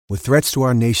With threats to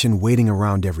our nation waiting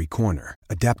around every corner,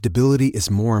 adaptability is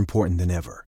more important than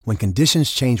ever. When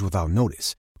conditions change without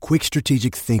notice, quick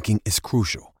strategic thinking is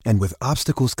crucial. And with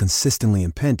obstacles consistently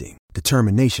impending,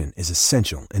 determination is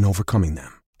essential in overcoming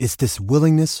them. It's this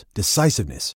willingness,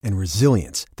 decisiveness, and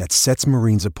resilience that sets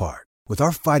Marines apart. With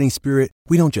our fighting spirit,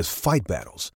 we don't just fight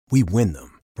battles, we win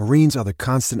them. Marines are the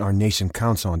constant our nation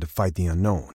counts on to fight the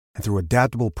unknown. And through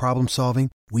adaptable problem solving,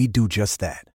 we do just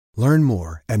that. Learn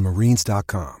more at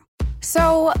marines.com.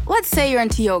 So, let's say you're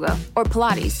into yoga or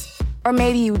Pilates, or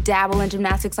maybe you dabble in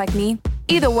gymnastics like me.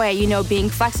 Either way, you know being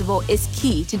flexible is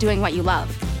key to doing what you love.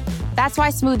 That's why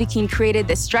Smoothie King created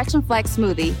the Stretch and Flex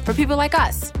smoothie for people like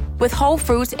us, with whole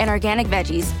fruits and organic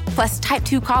veggies, plus type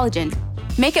 2 collagen.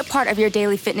 Make it part of your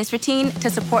daily fitness routine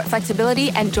to support flexibility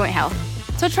and joint health.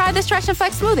 So try the Stretch and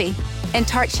Flex smoothie in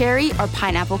tart cherry or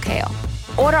pineapple kale.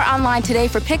 Order online today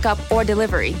for pickup or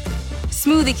delivery.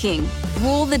 Smoothie King,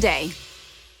 rule the day.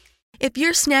 If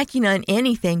you're snacking on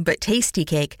anything but tasty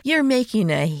cake, you're making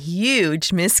a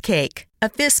huge mistake. A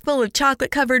fistful of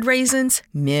chocolate-covered raisins?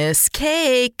 Miss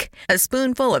cake. A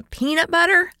spoonful of peanut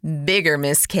butter? Bigger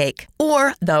miss cake.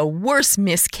 Or the worst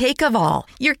miss cake of all,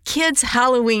 your kid's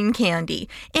Halloween candy.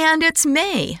 And it's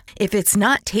May. If it's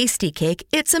not tasty cake,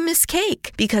 it's a miss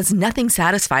cake. Because nothing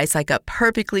satisfies like a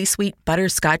perfectly sweet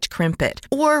butterscotch crimpet.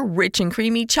 Or rich and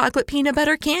creamy chocolate peanut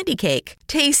butter candy cake.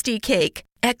 Tasty cake.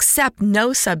 Accept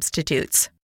no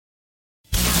substitutes.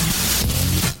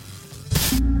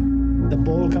 The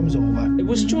ball comes over. It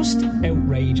was just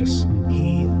outrageous.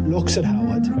 He looks at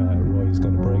Howard. Roy's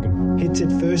going to break him. Hits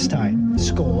it first time,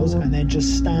 scores, and then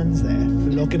just stands there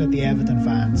looking at the Everton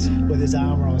fans with his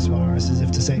arm around Suarez as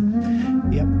if to say,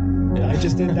 yep, I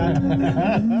just did that.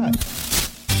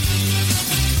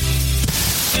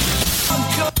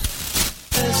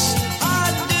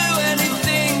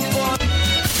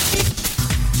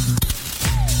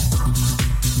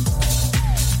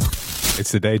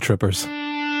 It's the Day Trippers.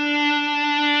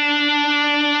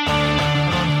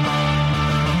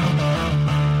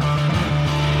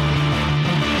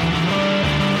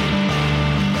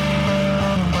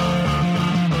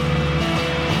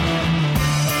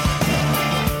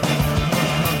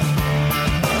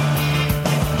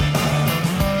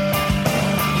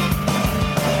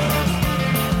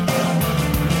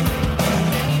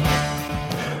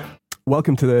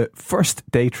 Welcome to the first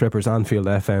Day Trippers Anfield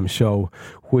FM show,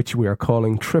 which we are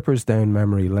calling Trippers Down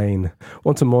Memory Lane.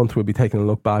 Once a month we'll be taking a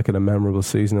look back at a memorable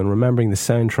season and remembering the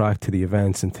soundtrack to the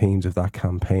events and themes of that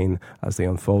campaign as they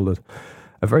unfolded.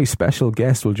 A very special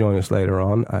guest will join us later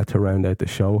on to round out the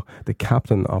show, the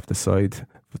captain of the side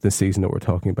of the season that we're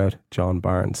talking about, John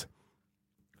Barnes.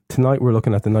 Tonight we're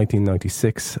looking at the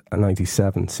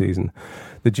 1996-97 season.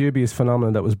 The dubious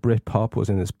phenomenon that was Britpop was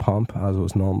in its pomp, as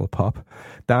was normal pop.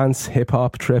 Dance,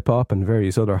 hip-hop, trip-hop and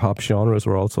various other hop genres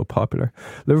were also popular.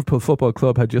 Liverpool Football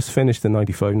Club had just finished the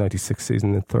 95-96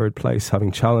 season in third place,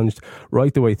 having challenged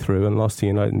right the way through and lost to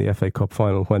United in the FA Cup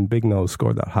final when Big Nose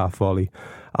scored that half volley.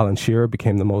 Alan Shearer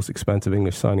became the most expensive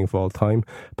English signing of all time.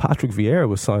 Patrick Vieira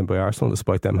was signed by Arsenal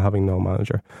despite them having no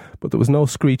manager. But there was no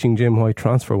screeching Jim White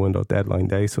transfer window deadline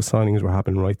day, so signings were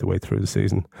happening right the way through the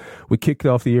season. We kicked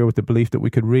off the year with the belief that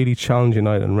we could really challenge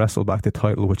United and wrestle back the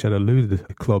title which had eluded the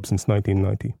club since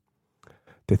 1990.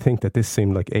 To think that this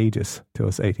seemed like ages to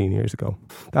us 18 years ago.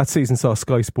 That season saw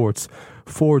Sky Sports'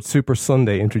 Ford Super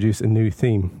Sunday introduce a new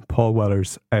theme, Paul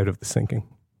Weller's Out of the Sinking.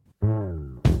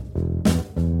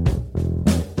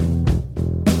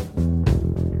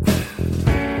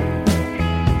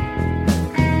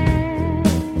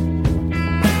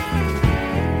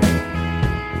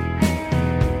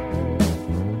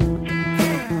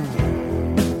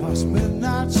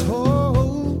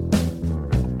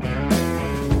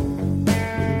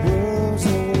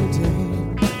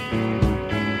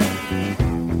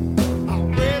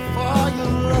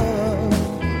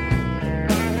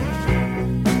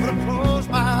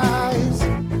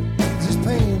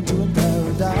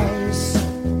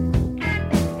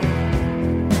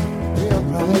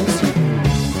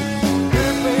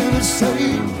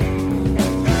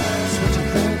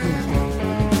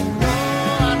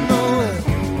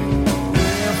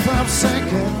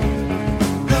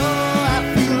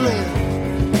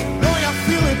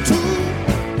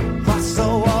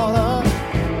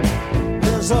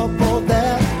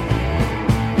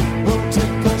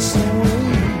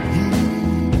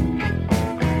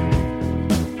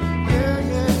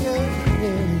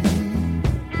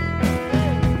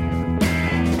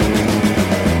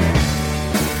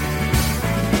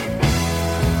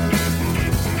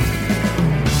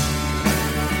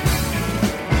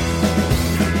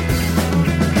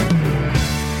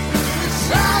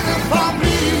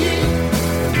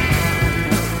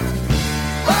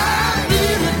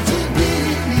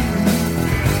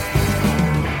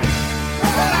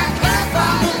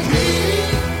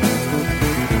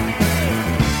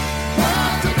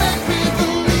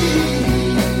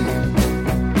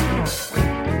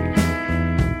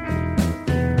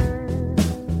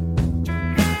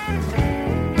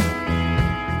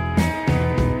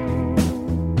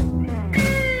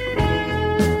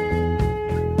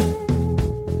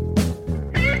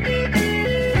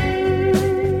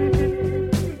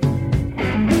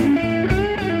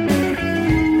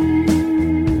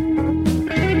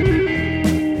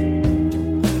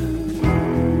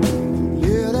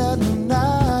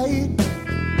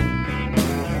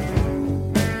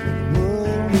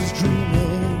 mind is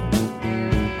dreaming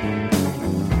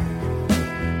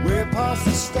way past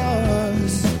the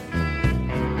stars.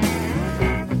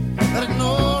 And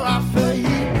ignore our fate,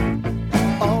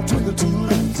 all to the too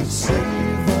late to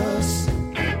save us.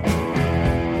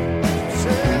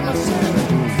 Save us, save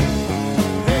us.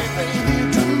 Hey baby,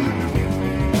 do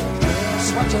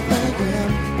just what you're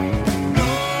thinking. No,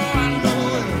 I know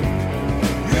it.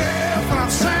 Yeah, but I'm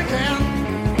sinking.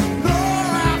 No,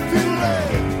 I feel it.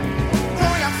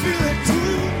 Oh, I feel it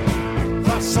too.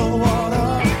 Like so water.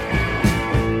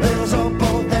 There's a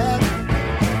boat that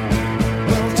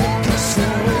will take us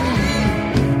away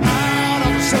out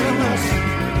of sadness,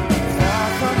 far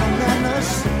from the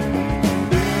madness,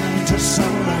 into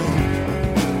sunlight.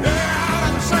 Yeah,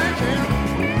 I'm sinking.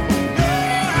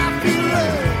 Yeah, I feel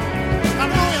it. I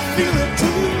know you feel it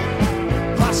too.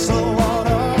 Like so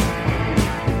water.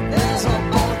 There's a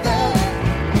boat that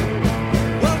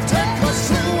will take us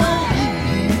away.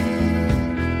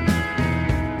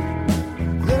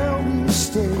 There we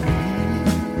stay.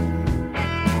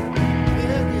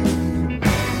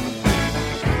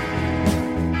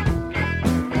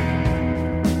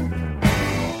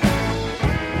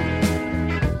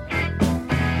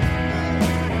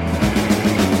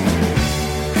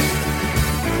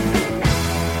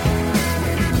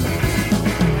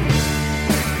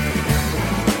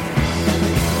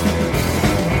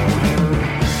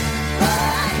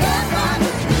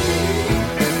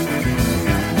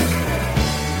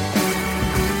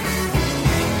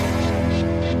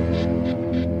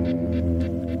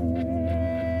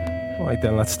 Right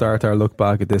then, let's start our look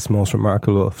back at this most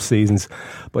remarkable of seasons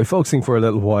by focusing for a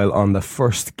little while on the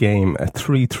first game, a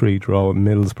 3-3 draw at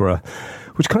Middlesbrough,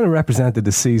 which kind of represented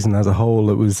the season as a whole.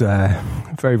 It was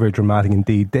very, very dramatic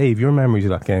indeed. Dave, your memories of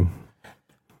that game?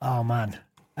 Oh man,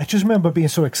 I just remember being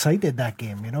so excited that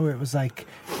game. You know, it was like,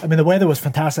 I mean, the weather was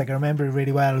fantastic. I remember it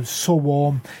really well. It was so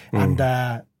warm, and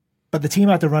but the team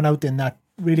had to run out in that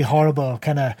really horrible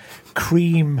kind of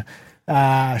cream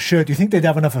shirt. You think they'd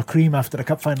have enough of cream after the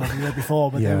cup final the year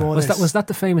before, but Yeah. they wore Was this. that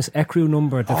the famous Ecru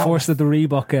number, the first of the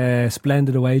Reebok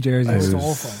splendid away jerseys? It was It was-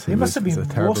 awful. They must have it was been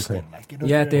a terrible roasting. thing. Like, you know,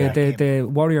 Yeah, during that game. the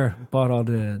Warrior bought all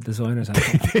the designers. I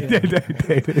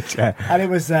think. Yeah. And it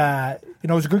was, it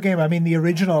was a good game. I mean, the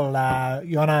original,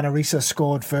 Jonan Arisa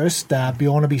scored first.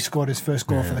 Bjornaby scored his first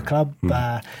goal for the club.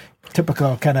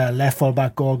 Typical kind of left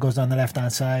full-back goal, goes on the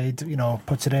left-hand side,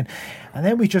 puts it in. And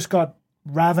then we just got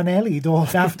Ravanelli the whole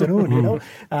afternoon,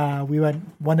 we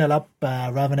went 1-0 up.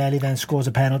 Ravanelli then scores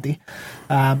a penalty.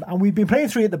 And we'd been playing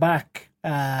three at the back.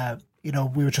 We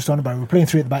were just on about it. We were playing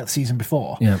three at the back the season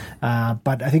before. Yeah.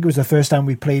 But I think it was the first time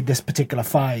we played this particular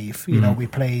five. We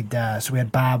played, so we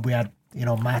had Bab, we had,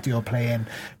 Matteo playing,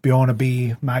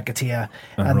 Bjornaby, McAteer,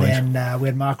 and then we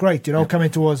had Mark Wright, coming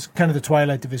towards kind of the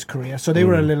twilight of his career. So they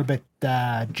were a little bit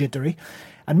jittery.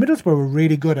 And Middlesbrough were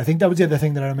really good. I think that was the other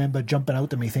thing that I remember jumping out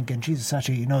to me, thinking, Jesus,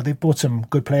 actually, they brought some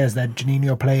good players there.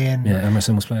 Janino playing. Yeah,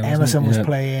 Emerson was playing. Emerson was Yeah.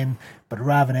 playing. But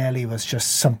Ravanelli was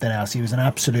just something else. He was an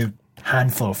absolute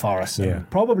handful for us. Yeah. And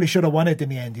probably should have won it in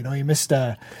the end. He missed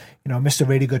a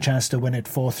really good chance to win it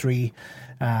 4-3.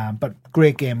 But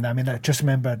great game. I mean, I just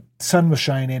remember sun was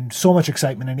shining, so much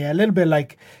excitement, and a little bit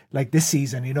like this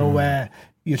season, where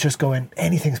you're just going,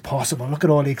 anything's possible. Look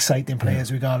at all the exciting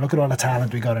players we got. Look at all the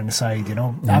talent we got on the side.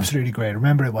 Absolutely great.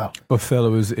 Remember it well. But Phil,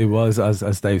 it was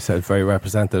as Dave said, very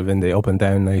representative in the up and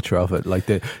down nature of it. Like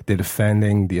the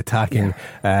defending, the attacking.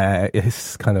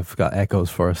 It's kind of got echoes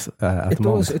for us at the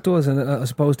moment. It does, and I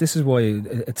suppose this is why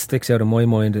it sticks out in my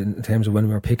mind in terms of when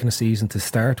we were picking a season to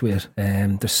start with.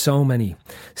 There's so many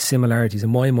similarities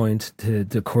in my mind to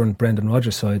the current Brendan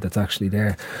Rodgers side that's actually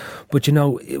there. But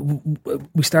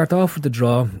we start off with the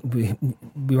draw. We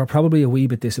were probably a wee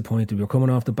bit disappointed. We were coming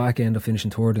off the back end of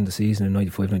finishing third in the season in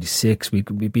 95-96.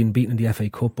 We'd been beaten in the FA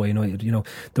Cup by United.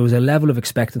 There was a level of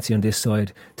expectancy on this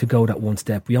side to go that one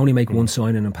step. We only make one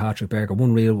signing in Patrick Berger,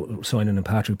 one real signing in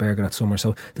Patrick Berger that summer.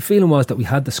 So the feeling was that we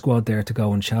had the squad there to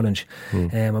go and challenge.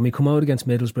 And we come out against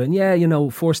Middlesbrough,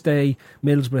 and first day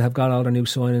Middlesbrough have got all their new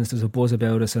signings. There's a buzz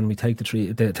about us, and we take take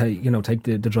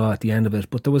the draw at the end of it.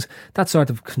 But there was that sort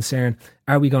of concern: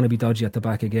 are we going to be dodgy at the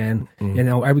back again?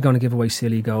 Are we going to give away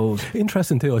silly goals?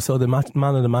 Interesting too. I saw the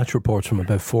man of the match reports from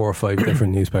about 4 or 5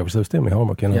 different newspapers. I was doing my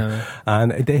homework,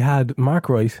 and they had Mark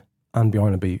Wright and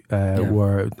Bjornaby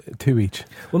were 2 each.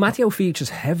 Well, Matteo features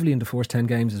heavily in the first 10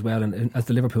 games as well, and as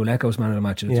the Liverpool Echoes man of the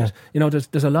match. Yeah.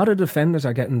 There's a lot of defenders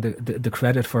are getting the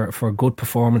credit for good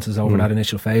performances over that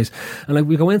initial phase. And like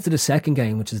we go into the second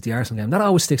game, which is the Arsenal game, that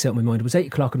always sticks out in my mind. It was 8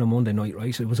 o'clock on a Monday night,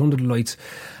 right? It was under the lights,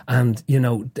 and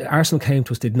Arsenal came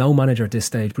to us. Did no manager at this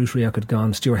stage. Bruce Rioch had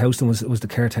gone. Stuart Houston was the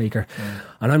caretaker,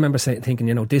 and I remember thinking,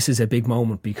 this is a big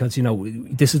moment because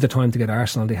this is the time to get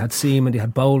Arsenal. They had Seaman, they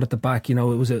had Bold at the back. It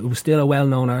was still a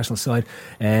well-known Arsenal side.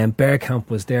 Bergkamp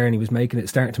was there, and he was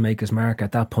starting to make his mark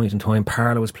at that point in time.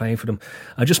 Parlour was playing for them.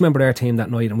 I just remember their team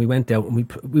that night, and we went out and we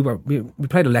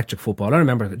played electric football. I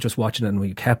remember just watching it, and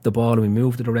we kept the ball and we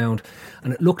moved it around,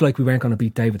 and it looked like we weren't going to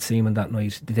beat David Seaman that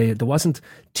night. There wasn't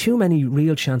too many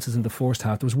real chances in the first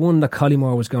half. There was one that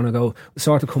Collymore was going to go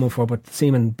sort of coming for, but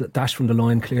Seaman dashed from the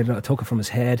line, cleared it, took it from his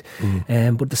head.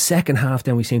 But the second half,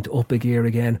 then we seemed to up a gear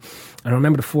again. And I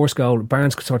remember the first goal,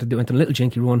 Barnes sort of went a little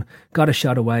jinky run, got a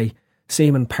shot away.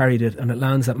 Seaman parried it, and it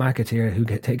lands at McAteer, who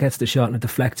gets the shot, and it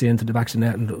deflects into the back of the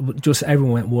net, and just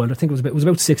everyone went wild. I think it was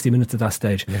about 60 minutes at that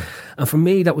stage. And for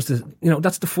me, that was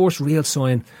that's the first real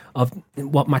sign of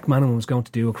what McManaman was going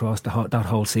to do across that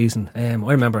whole season. I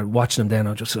remember watching him then.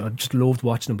 I just loved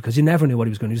watching him because you never knew what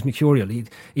he was going to do. He was mercurial.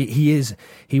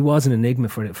 He was an enigma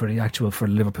for the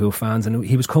Liverpool fans, and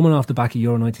he was coming off the back of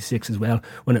Euro 96 as well,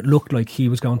 when it looked like he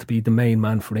was going to be the main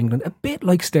man for England, a bit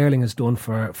like Sterling has done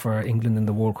for England in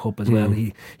the World Cup as well.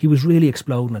 He was really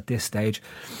exploding at this stage.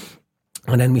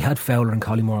 And then we had Fowler and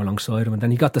Collymore alongside him, and then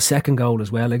he got the second goal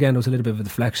as well. Again, there was a little bit of a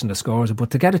deflection, the scores,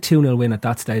 but to get a 2-0 win at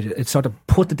that stage, it sort of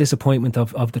put the disappointment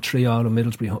of the trio and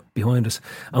Middlesbrough behind us,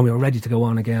 and we were ready to go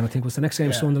on again. I think it was the next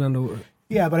game, Sunderland.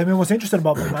 Yeah, but I mean, what's interesting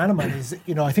about McManaman is,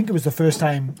 I think it was the first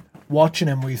time watching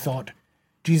him we thought,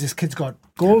 Jesus, kid's got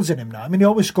goals in him now. I mean, he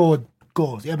always scored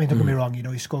goals. I mean, don't get me wrong,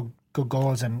 he scored good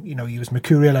goals, and he was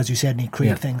mercurial, as you said, and he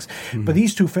created things. But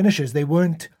these two finishes, they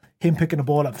weren't him picking the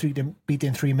ball up,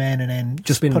 beating 3 men, and then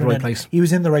just being in the right place. He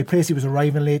was in the right place. He was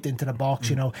arriving late into the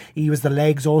box. He was the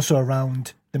legs also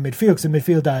around the midfield, because the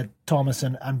midfield had Thomas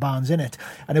and Barnes in it,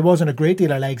 and there wasn't a great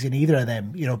deal of legs in either of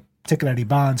them. Particularly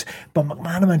Barnes, but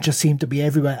McManaman just seemed to be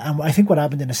everywhere. And I think what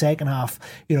happened in the second half,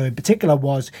 in particular,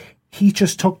 was he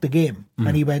just took the game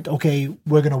and he went, okay,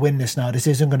 we're going to win this now. This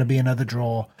isn't going to be another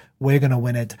draw. We're going to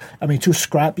win it. I mean, 2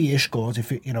 scrappy-ish goals,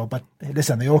 but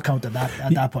listen, they all counted that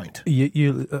at that point.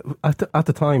 At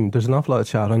the time, there's an awful lot of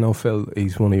chat. I know, Phil,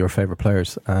 he's one of your favourite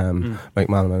players,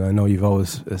 McManaman. I know you've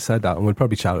always said that, and we'll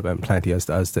probably chat about him plenty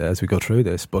as we go through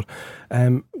this. But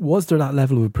was there that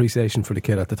level of appreciation for the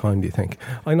kid at the time, do you think?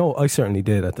 I know I certainly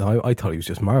did at the time. I thought he was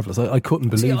just marvellous. I couldn't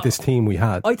believe this team we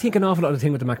had. I think an awful lot of the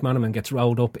thing with the McManaman gets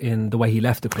rolled up in the way he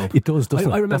left the club. It does, doesn't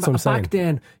it? I remember That's what I'm saying. Back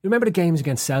then, you remember the games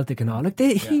against Celtic and all?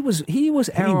 He was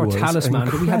our talisman.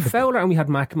 Incredible. We had Fowler and we had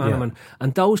McManaman,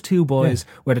 and those two boys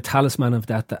were the talisman of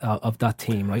that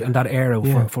team, right? And that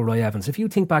era for Roy Evans. If you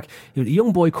think back, a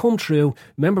young boy come through.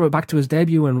 Remember back to his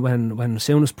debut when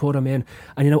Souness put him in,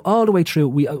 and all the way through,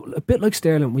 we a bit like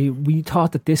Sterling, we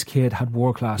thought that this kid had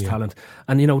world class talent.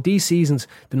 And these seasons,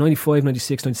 the 95,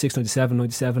 96, 96, 97,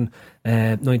 97,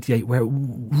 98, were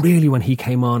really when he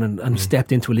came on and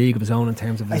stepped into a league of his own in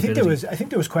terms of his ability. I think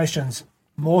there was questions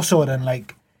more so than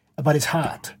about his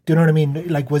heart. Do you know what I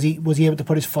mean? Was he able to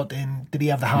put his foot in? Did he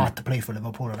have the heart to play for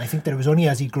Liverpool? And I think that it was only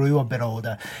as he grew a bit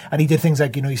older, and he did things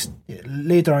like, he's,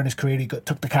 later on in his career, he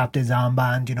took the captain's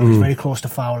armband. He's very close to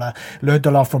Fowler, learned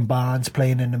a lot from Barnes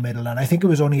playing in the middle, and I think it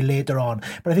was only later on.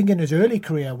 But I think in his early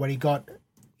career, where he got,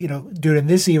 during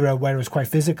this era where it was quite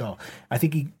physical, I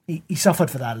think he suffered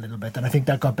for that a little bit, and I think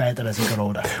that got better as he got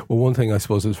older. Well, one thing I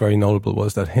suppose was very notable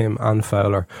was that him and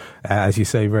Fowler, as you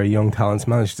say, very young talents,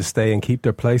 managed to stay and keep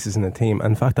their places in the team.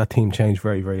 In fact, that team changed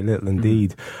very, very little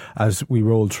indeed as we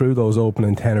rolled through those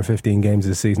opening 10 or 15 games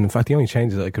this season. In fact, the only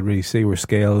changes I could really see were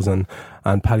Scales and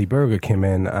Paddy Berger came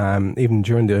in. Even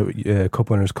during the Cup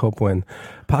Winners' Cup win,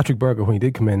 Patrick Berger, when he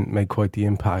did come in, made quite the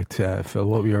impact. Phil,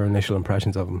 what were your initial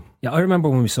impressions of him? Yeah, I remember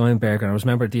when we signed Berger, and I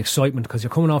remember the excitement, because you're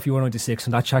coming off Euro 96,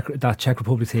 and that Czech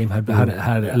Republic team had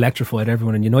electrified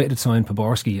everyone, and United had signed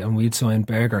Poborski and we'd signed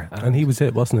Berger, and he was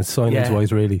it, wasn't it, signings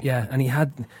wise, really? Yeah, and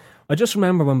I just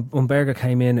remember when Berger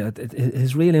came in,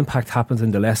 his real impact happens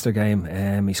in the Leicester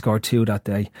game. He scored 2 that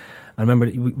day. I remember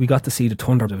we got to see the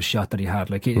thunder of a shot that he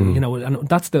had, and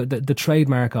that's the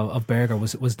trademark of Berger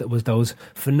was those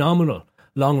phenomenal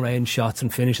long range shots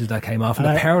and finishes that came off, and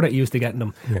the power that he used to get in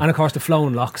them, and of course the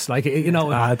flowing locks, like, you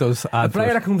know, a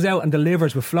player that comes out and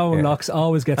delivers with flowing locks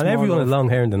always gets. And more everyone love. had long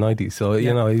hair in the 90s, so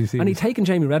you know, and he'd taken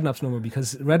Jamie Redknapp's number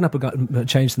because Redknapp had got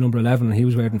changed to number 11, and he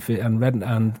was wearing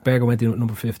and Berger went in at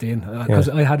number 15 because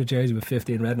I had a jersey with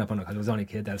 15 Redknapp on it because I was only a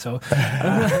kid then. So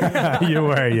you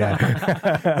were,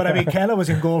 But I mean, Keller was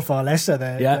in goal for Leicester,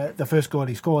 the first goal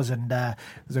he scores, and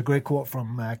there's a great quote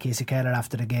from Casey Keller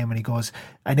after the game, and he goes,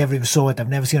 "I never even saw it. I've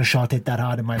never seen a shot hit that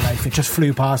hard in my life. It just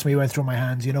flew past me, went through my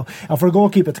hands, you know." And for a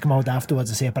goalkeeper to come out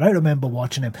afterwards and say it, but I remember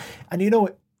watching him, and you know,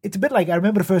 it's a bit like, I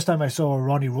remember the first time I saw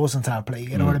Ronnie Rosenthal play,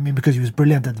 you know what I mean, because he was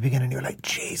brilliant at the beginning. You're like,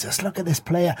 Jesus, look at this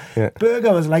player.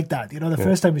 Berger was like that, you know, the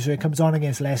first time you saw him, comes on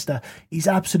against Leicester, he's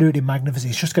absolutely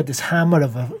magnificent. He's just got this hammer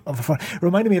of a front. It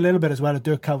reminded me a little bit as well of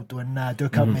Dirk Kuyt when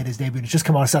Dirk Kuyt made his debut, and he just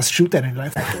come on and starts shooting, and you're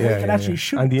like, he can actually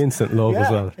shoot. And the instant love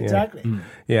as well. Exactly.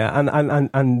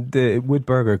 And with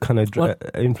Berger kind of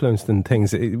influenced in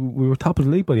things. We were top of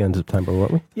the league by the end of September,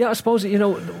 weren't we? Yeah, I suppose, you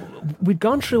know, we'd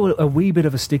gone through a wee bit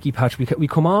of a sticky patch. We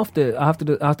come off after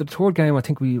the third game. I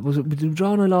think we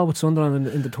drawn a lot with Sunderland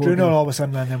in the third game. 3-0 with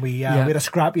Sunderland, and we had a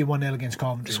scrappy 1-0 against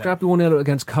Coventry. Scrappy 1-0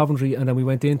 against Coventry, and then we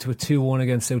went into a 2-1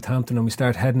 against Southampton, and we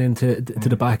started heading into to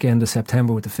the back end of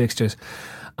September with the fixtures.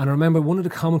 And I remember one of the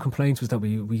common complaints was that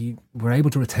we were able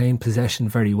to retain possession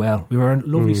very well. We were a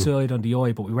lovely side on the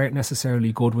eye, but we weren't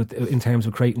necessarily good in terms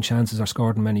of creating chances or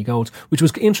scoring many goals, which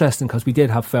was interesting because we did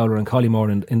have Fowler and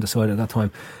Collymore in the side at that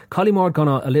time. Collymore had gone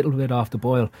a little bit off the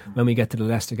boil when we get to the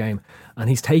Leicester game, and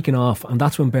he's taken off, and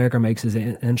that's when Berger makes his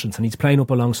entrance, and he's playing up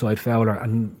alongside Fowler,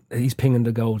 and he's pinging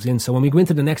the goals in. So when we go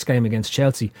into the next game against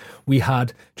Chelsea, we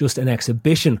had just an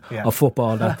exhibition of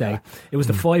football that day. It was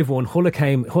the 5-1.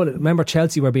 Hull, remember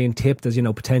Chelsea were being tipped as, you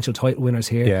know, potential title winners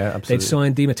here. Yeah, absolutely. They'd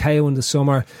signed Di Matteo in the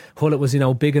summer. Hull was, you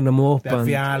know, bigging them up.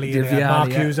 Vialli,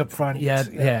 Mark Hughes up front.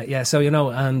 Yeah. So, you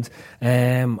know, and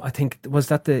I think it was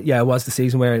the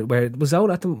season where it was out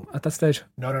at that stage.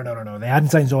 No. They hadn't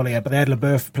signed Zola yet, but they had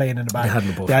LeBeuf playing in the back.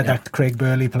 They had that Craig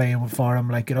Burley playing for him,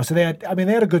 like, you know. So they had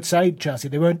a good side, Chelsea.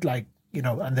 They weren't like, you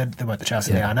know, and then they weren't the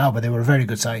Chelsea they are now, but they were a very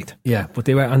good side. Yeah, but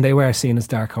they were seen as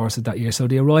dark horses that year. So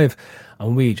they arrive,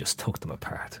 and we just took them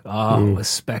apart. It was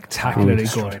spectacularly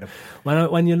good.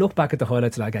 When you look back at the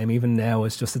highlights of that game, even now,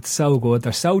 it's so good.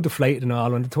 They're so deflated and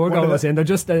all. When the third goal was in, they're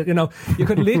just, you know, you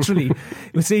could literally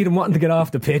see them wanting to get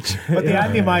off the pitch. But the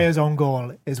Andy Myers own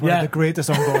goal is one of the greatest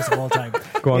own goals of all time.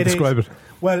 Go on, describe it.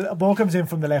 Well, a ball comes in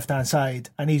from the left-hand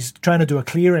side, and he's trying to do a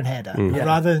clearing header. But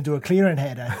rather than do a clearing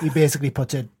header, he basically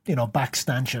puts it, you know, back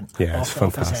stanchion off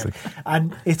his head.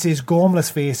 And it's his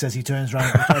gormless face as he turns around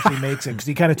and actually makes it, because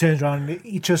he kind of turns around and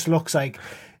he just looks like,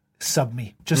 sub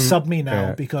me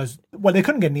now, because, well, they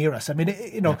couldn't get near us. I mean,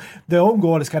 you know, the own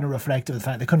goal is kind of reflective of the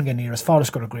fact they couldn't get near us. Fowler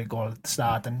scored a great goal at the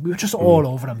start, and we were just all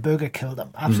over them. Berger killed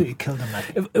them, absolutely killed them.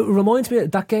 It reminds me,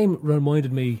 that game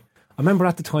reminded me, I remember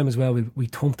at the time as well, we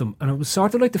thumped them, and it was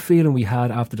sort of like the feeling we had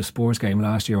after the Spurs game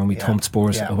last year when we thumped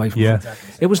Spurs away from them.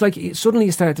 Exactly. It was like suddenly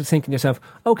you started to think to yourself,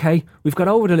 okay, we've got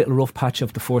over the little rough patch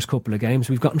of the first couple of games.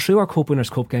 We've gotten through our Cup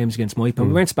Winners' Cup games against Moypah.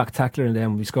 We weren't spectacular in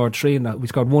them. We scored 3 in that. We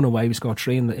scored 1 away. We scored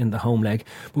 3 in the home leg.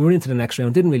 We were into the next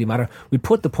round. Didn't really matter. We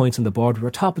put the points on the board. We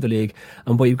were top of the league,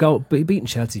 and by beating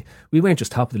Chelsea, we weren't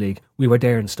just top of the league. We were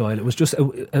there in style. It was just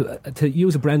to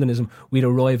use a Brendanism, we'd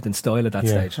arrived in style at that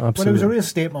stage. Absolutely. Well, it was a real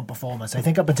statement performance. I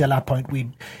think up until that point,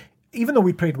 even though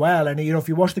we played well, and you know, if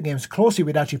you watch the games closely,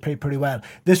 we'd actually played pretty well.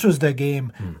 This was the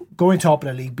game, going top of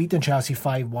the league, beating Chelsea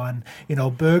 5-1. You know,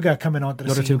 Berger coming onto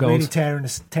the scene, really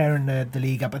tearing the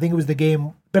league up. I think it was the game,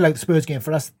 a bit like the Spurs game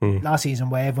for us last season,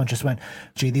 where everyone just went,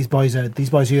 "Gee, these boys are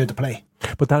here to play."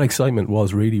 But that excitement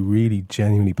was really, really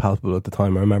genuinely palpable at the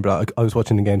time. I remember I was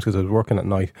watching the games because I was working at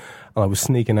night, and I was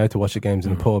sneaking out to watch the games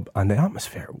in the pub, and the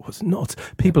atmosphere was nuts.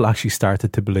 People actually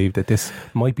started to believe that this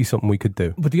might be something we could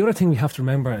do. But the other thing we have to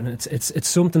remember, and it's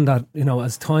something that, you know,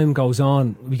 as time goes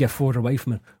on, we get further away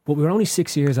from it. But we were only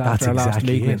 6 years after our last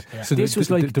league win. So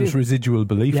there's residual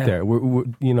belief there.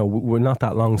 We're not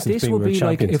that long since being champions. This would be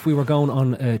like if we were going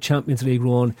on a Champions League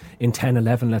run in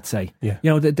 10-11, let's say. Yeah. You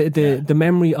know, the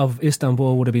memory of Istanbul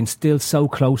would have been still so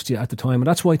close to you at the time, and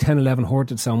that's why 10-11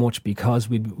 hurted so much, because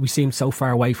we seemed so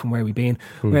far away from where we'd been.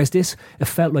 Whereas this, it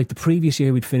felt like the previous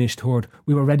year we'd finished third.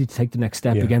 We were ready to take the next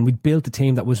step again. We'd built a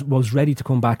team that was ready to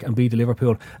come back and beat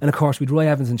Liverpool, and of course with Roy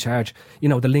Evans in charge, you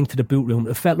know, the link to the boot room,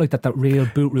 it felt like that real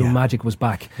boot room magic was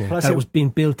back. That it was being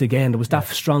built again. There was that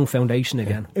strong foundation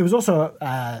again. It was also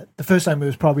the first time it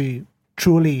was probably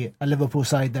truly a Liverpool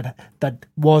side that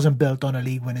wasn't built on a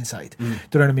league winning side. Do you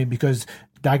know what I mean? Because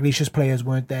Dalglish's players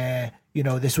weren't there. You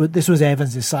know, this was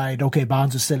Evans' side. Okay,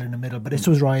 Barnes was still in the middle, but this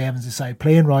was Roy Evans' side,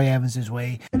 playing Roy Evans'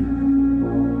 way.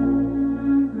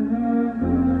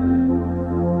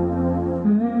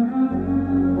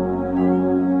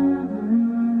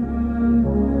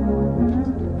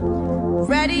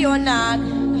 Ready or not,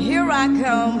 here I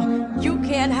come. You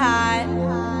can't hide.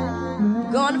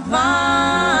 Gonna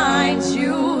find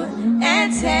you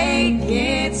and take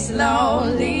it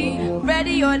slowly.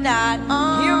 Ready or not,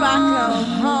 here I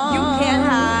come. You can't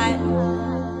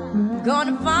hide.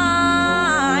 Gonna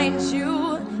find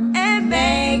you and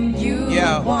make you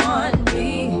want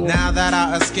me. Now that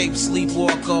I escape, sleep,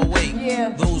 walk awake.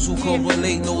 Those who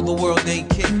correlate know the world ain't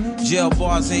kick. Jail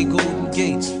bars ain't golden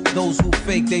gates. Those who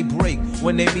fake, they break.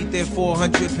 When they meet their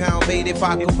 400-pound mate, if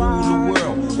I could rule the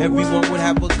world, everyone would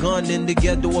have a gun in the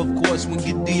ghetto, of course, when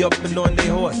get the up and on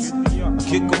their horse.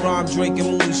 Kick around drinking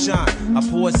moonshine. I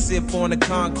pour a sip on the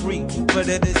concrete for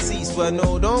the deceased, but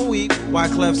no, don't weep.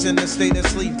 Wyclef's in a state of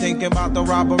sleep, thinking about the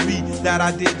robbery that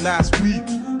I did last week.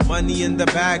 Money in the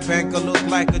bag, banker look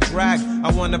like a drag.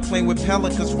 I wanna play with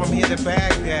pelicans from here to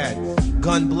Baghdad.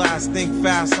 Gun blast, think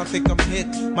fast, I think I'm hit.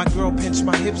 My girl pinched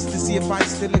my hips to see if I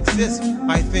still exist.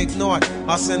 I think not,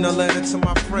 I'll send a letter to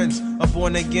my friends. A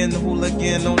born again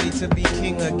hooligan, only to be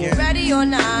king again. Ready or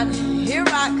not, here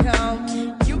I come.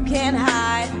 You can't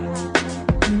hide.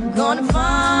 Gonna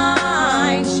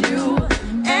find you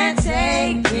and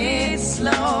take it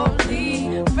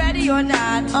slowly. Ready or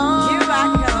not, here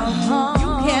I come. You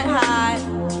can't hide.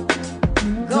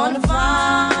 Gonna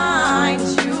find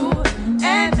you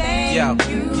and make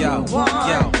you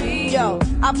want me. Yo,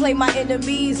 I play my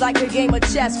enemies like a game of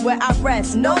chess where I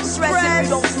rest. No stress if you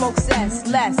don't smoke cess.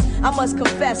 Less, I must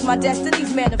confess, my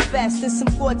destinies manifest. In some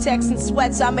vortex and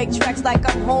sweats, I make tracks like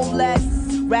I'm homeless.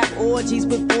 Rap orgies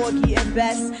with Borgie and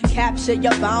Best. Capture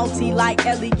your bounty like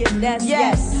Elliot Ness.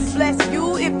 Yes, bless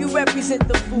you if you represent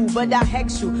the fool, but I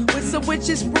hex you with some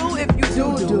witches brew if you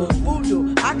do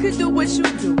voodoo. I could do what you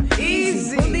do,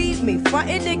 easy. Believe me,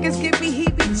 frontin' niggas give me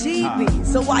heebie-jeebies.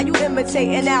 So why you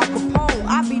imitating Al Capone?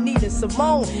 I be needing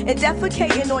Simone and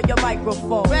defecating on your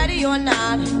microphone. Ready or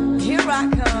not, here I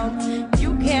come.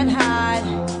 You can't hide.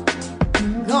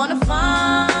 Gonna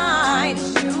find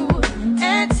you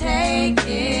and take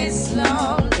it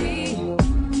slowly.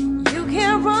 You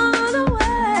can't run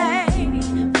away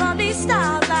from these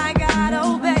styles I got,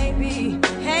 oh baby.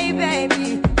 Hey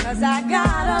baby, 'cause I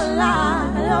got a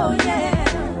lot, oh yeah.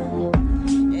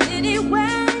 And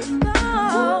anywhere you go,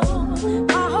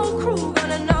 my whole crew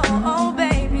gonna know, oh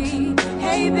baby.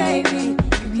 Hey baby,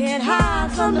 you can't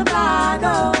hide from the bag,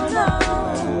 oh no.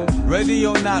 Ready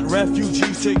or not,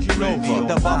 refugees taking over.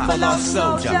 The Buffalo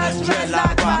Soldier,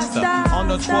 dreadlock roster. On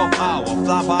the 12th hour,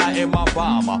 fly by in my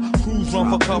bomber. Crews run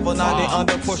for cover, now they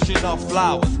under pushing up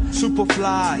flowers.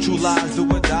 Superfly, true lies do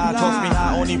or die. Toss me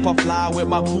high, only puff fly with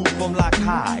my crew from like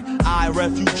high. I,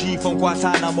 refugee from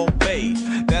Guantanamo Bay.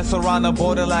 Dance around the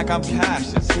border like I'm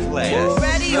Cassius Clay.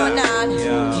 Ready or not,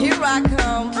 here I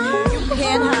come. You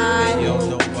can't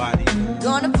hide.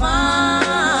 Gonna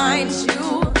find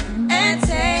you and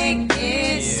take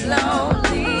it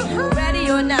slowly. Ready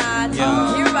or not,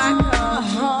 here I come.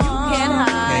 You can't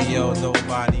hide.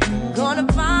 Gonna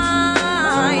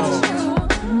find you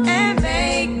and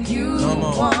make you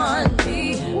want me.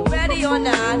 Ready or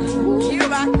not,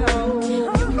 here I come.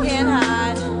 You can't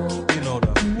hide.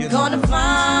 Gonna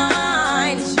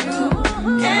find you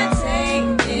and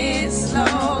take it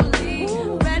slowly.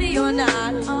 Ready or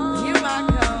not, here I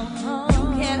come. You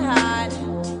can't hide.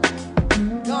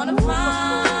 Gonna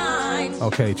find.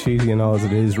 Okay, cheesy and all as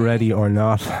it is, ready or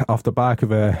not. Off the back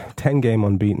of a 10-game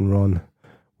unbeaten run,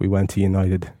 we went to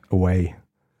United away.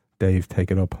 Dave, take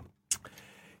it up.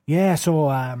 Yeah, so,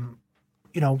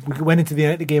 we went into the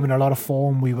United game in a lot of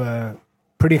form. We were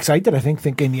pretty excited, I think,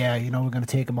 thinking, we're going to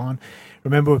take them on.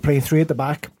 Remember, we're playing 3 at the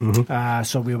back,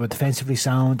 so we were defensively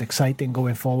sound, exciting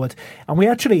going forward. And we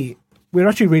were actually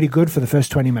really good for the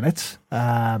first 20 minutes.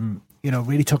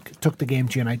 Really took the game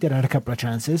to United, had a couple of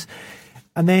chances.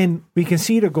 And then we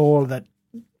concede a goal that,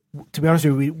 to be honest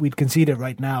with you, we'd concede it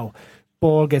right now.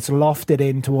 Ball gets lofted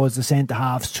in towards the centre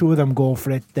halves. 2 of them go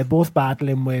for it. They're both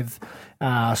battling with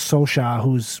Solskjaer,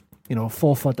 who's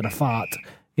 4 foot and a fart.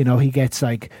 He gets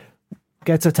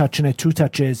a touch in it, 2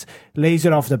 touches, lays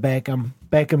it off to Beckham.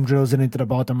 Beckham drills it into the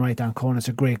bottom right hand corner. It's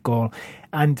a great goal.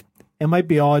 And it might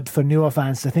be odd for newer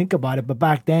fans to think about it, but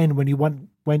back then when you went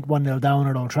 1-0 down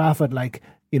at Old Trafford,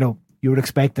 you were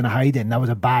expecting a hiding. That was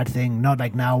a bad thing. Not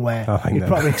like now where you'd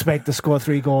probably expect to score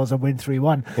 3 goals and win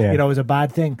 3-1. Yeah. It was a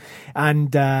bad thing.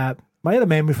 And my other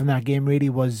memory from that game really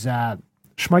was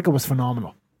Schmeichel was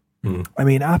phenomenal. I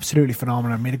mean, absolutely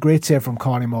phenomenal. Made a great save from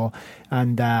Collymore.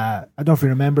 And I don't know if you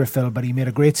remember it, Phil, but he made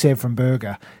a great save from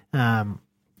Berger.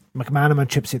 McManaman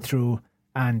chips it through.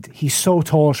 And he's so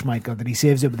tall, Schmeichel, that he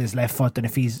saves it with his left foot. And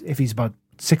if he's about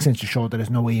 6 inches shorter,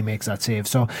 there's no way he makes that save.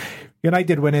 So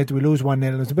United win it. We lose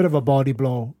 1-0. It was a bit of a body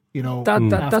blow you know,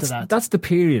 that's the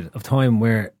period of time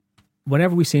where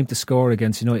whenever we seemed to score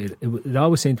against United, it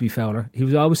always seemed to be Fowler. He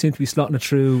was always seemed to be slotting it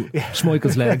through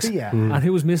Schmeichel's legs. And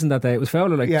who was missing that day? It was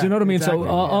Fowler. Like, do you know what I mean? Exactly, so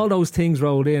all those things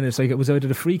rolled in. It's like it was either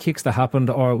the free kicks that happened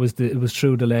or it was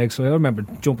through the legs. So I remember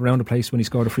jumping around the place when he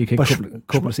scored a free kick a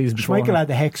couple of seasons before. Schmeichel had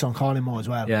the hex on Collymore as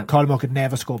well. Yeah. Collymore could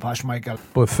never score past Schmeichel.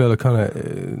 But Phil, it kind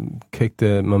of kicked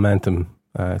the momentum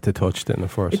to touch, didn't it,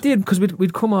 first? It did, because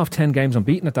we'd come off 10 games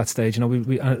unbeaten at that stage. You know,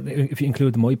 we if you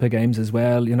include the Moipa games as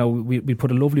well, you know, we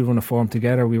put a lovely run of form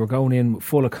together. We were going in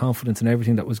full of confidence in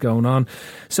everything that was going on.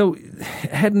 So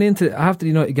heading into after the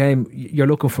United game, you're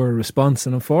looking for a response,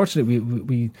 and unfortunately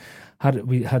we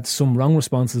had some wrong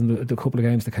responses in the couple of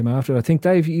games that came after. I think,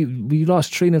 Dave, we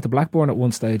lost 3-0 to Blackburn at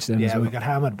one stage then. Yeah, we got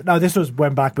hammered. Now, this was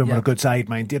when Blackburn were a good side,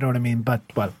 mind. Do you know what I mean? But,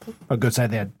 well, a good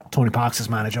side, they had Tony Parks as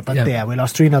manager. But we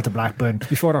lost 3-0 to Blackburn.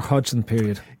 Before our Hodgson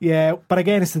period. Yeah, but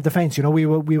again, it's the defence. You know, we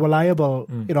were liable.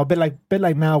 You know, a bit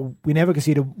like now, we never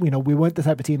conceded. You know, we weren't the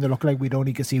type of team that looked like we'd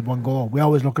only concede one goal. We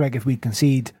always look like if we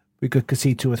concede, we could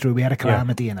concede 2 or 3. We had a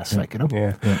calamity in us, like, you know.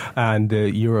 Yeah. And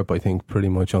Europe, I think, pretty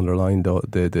much underlined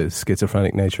the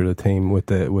schizophrenic nature of the team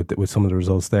with some of the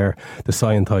results there. The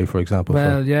Sion tie, for example.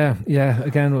 Well, yeah.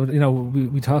 Again, you know,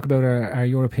 we talk about our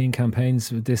European campaigns.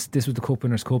 This was the Cup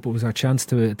Winners' Cup. It was our chance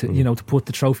to you know, to put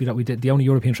the trophy that we did, the only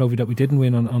European trophy that we didn't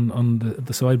win on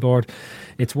the sideboard.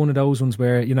 It's one of those ones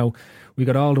where, you know, we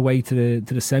got all the way to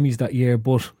the semis that year,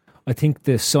 but I think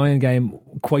the Sion game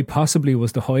quite possibly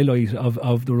was the highlight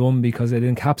of the run, because it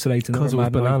encapsulates another because it was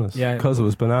bananas. Yeah, because it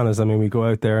was bananas. I mean, we go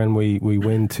out there and we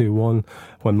win 2-1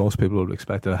 when most people would have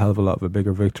expected a hell of a lot of a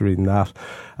bigger victory than that.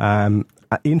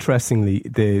 Interestingly,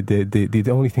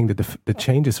 the only thing that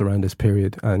changes around this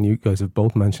period, and you guys have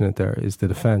both mentioned it there, is the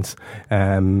defence.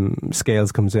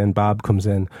 Scales comes in, Bab comes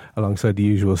in alongside the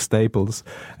usual staples.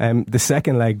 The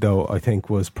second leg, though, I think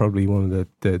was probably one of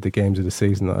the games of the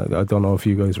season. I don't know if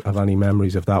you guys have any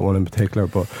memories of that one in particular,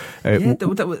 but it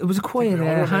was a quiet,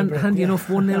 handy enough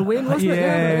 1-0 win, wasn't it?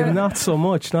 Yeah, not so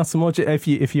much.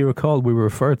 If you recall, we were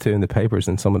referred to in the papers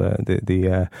and some of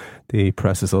the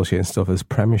press association stuff as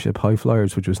Premiership high flyers,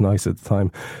 which was nice at the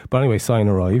time. But anyway, Sion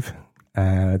arrive.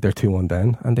 They're 2-1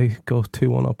 down, and they go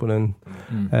 2-1 up within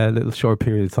a little short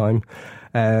period of time.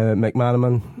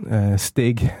 McManaman,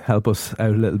 Stig help us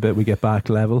out a little bit. We get back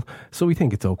level, so we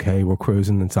think it's okay. We're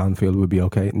cruising, and Sandfield would be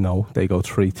okay. No, they go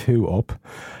 3-2 up,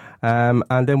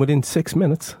 and then within 6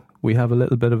 minutes we have a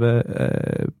little bit of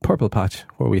a purple patch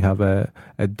where we have a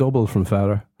double from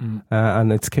Fowler,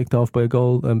 and it's kicked off by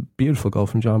a beautiful goal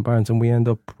from John Barnes, and we end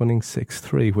up winning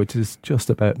 6-3, which is just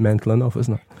about mental enough,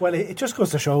 isn't it? Well, it just goes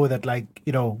to show that, like,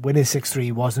 you know, winning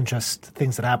 6-3 wasn't just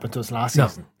things that happened to us last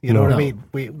season. You know what I mean?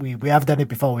 We have done it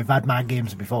before. We've had mad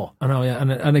games before. I know, yeah.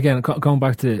 And again, going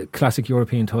back to classic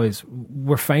European ties,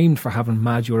 we're famed for having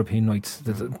mad European nights.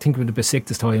 Think of the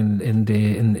Besiktas tie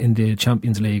in the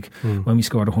Champions League when we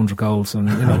scored 100 goals, and,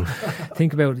 you know,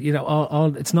 think about, you know,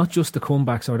 all it's not just the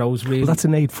comebacks or those really. Well, that's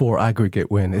an 8-4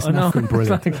 aggregate win. Isn't that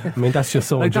brilliant? I mean, that's just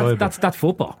so like enjoyable. That's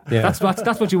football. Yeah.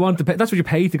 That's what you want to pay. That's what you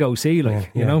pay to go see.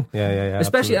 Like, you know. Yeah.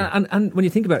 Especially, and when you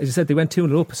think about it, as you said, they went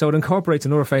 2-0 up, so it incorporates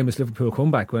another famous Liverpool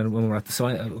comeback when we're at the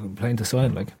side playing to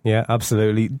Sion. Like, yeah,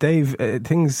 absolutely. Dave,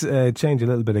 things change a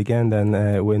little bit again.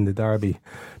 Then win the derby.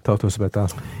 Talk to us about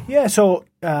that. Yeah, so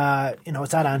you know,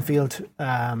 it's at Anfield.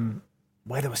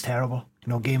 Weather was terrible.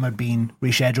 You know, game had been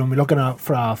rescheduled. We're looking out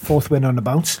for our 4th win on the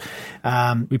bounce.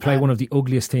 We play one of the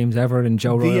ugliest teams ever in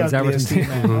Joe Royal's Everton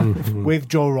team. With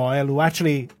Joe Royal, who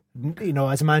actually, you know,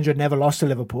 as a manager, never lost to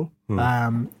Liverpool.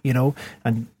 You know,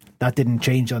 and that didn't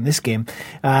change on this game.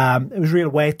 It was real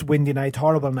wet, windy night,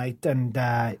 horrible night, and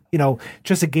you know,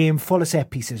 just a game full of set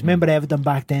pieces. Remember Everton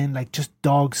back then, like just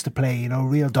dogs to play, you know,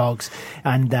 real dogs.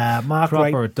 And Mark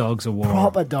proper Wright, dogs of war,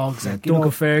 proper dogs. Like,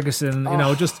 Duncan Ferguson, you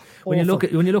know, just when you look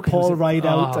at Paul Wright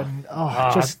out, and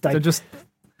they're just.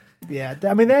 Yeah,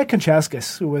 I mean, they had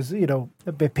Kanchelskis, who was, you know,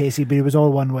 a bit pacey, but he was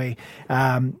all one way.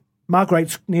 Mark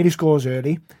Wright nearly scores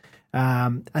early,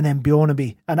 and then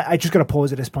Bjornaby. And I just got to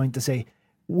pause at this point to say,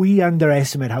 we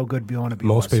underestimate how good Bjornaby was.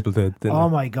 Most people did, didn't Oh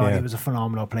my God, he was a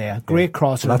phenomenal player. Great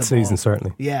crosser. That season,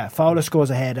 certainly. Yeah, Fowler scores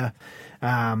a header.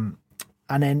 And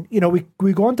then, you know,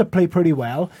 we go on to play pretty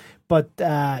well. But,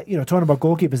 you know, talking about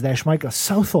goalkeepers there, Schmeichel,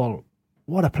 Southall,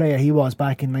 what a player he was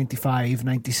back in 95,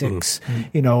 96,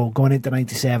 you know, going into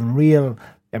 97. Real,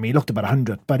 I mean, he looked about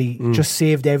 100, but he just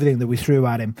saved everything that we threw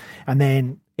at him. And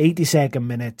then 82nd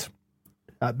minute,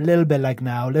 a little bit like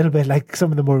now, a little bit like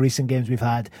some of the more recent games we've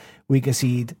had, we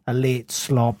concede a late,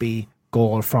 sloppy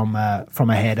goal from a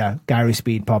header. Gary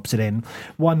Speed pops it in.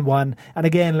 1-1. And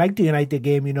again, like the United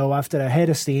game, you know, after a head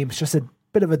of steam, it's just a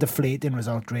bit of a deflating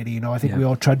result, really. I think we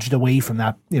all trudged away from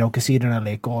that, conceding a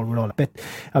late goal. We're all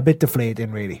a bit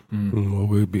deflating, really. Well,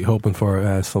 we'll be hoping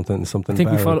for something. I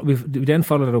think we then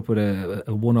followed it up with a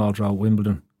 1-1 draw at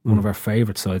Wimbledon, one of our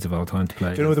favourite sides of all time to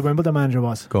play. Do you know who the Wimbledon manager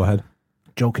was? Go ahead.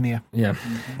 Joe Kinnear. Yeah.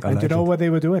 And do you know what they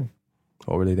were doing?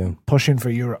 What were they doing? Pushing for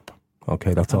Europe.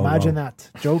 Okay, that's all. Imagine that.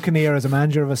 Joe Kinnear as a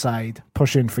manager of a side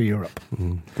pushing for Europe.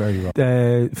 Very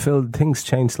wrong. Phil, things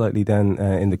changed slightly then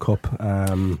in the cup.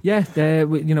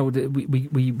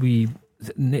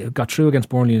 We got through against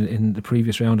Burnley in the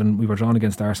previous round, and we were drawn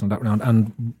against Arsenal that round.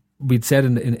 And we'd said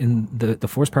in the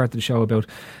first part of the show about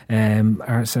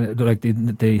Arsenal, like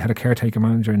they had a caretaker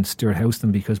manager in Stuart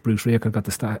Houston because Bruce Rioch got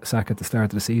the sack at the start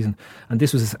of the season, and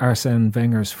this was Arsene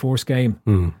Wenger's first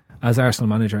game as Arsenal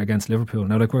manager against Liverpool.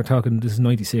 Now, like we're talking, this is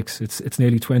 96. It's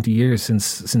nearly 20 years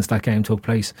since that game took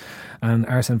place, and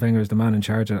Arsene Wenger is the man in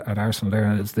charge at Arsenal there.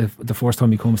 And it's the first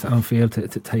time he comes to Anfield to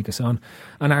take us on,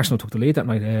 and Arsenal took the lead that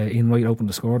night. Ian Wright opened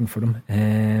the scoring for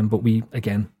them, but we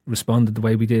again responded the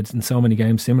way we did in so many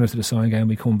games, similar to the Sion game.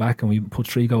 We come back and we put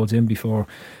 3 goals in before,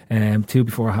 2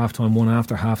 before half time, 1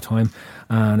 after half time,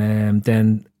 and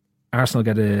then Arsenal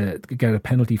get a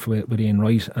penalty with Ian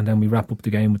Wright, and then we wrap up the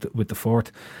game with the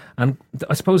 4th. And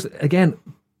I suppose again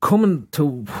coming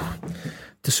to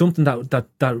something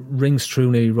that rings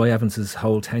true nearly Roy Evans's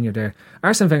whole tenure there.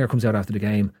 Arsene Wenger comes out after the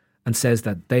game and says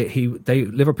that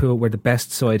Liverpool were the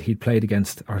best side he'd played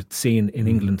against or seen in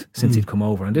England since he'd come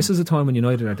over, and this is a time when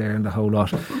United are there in the whole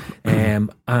lot,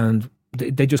 and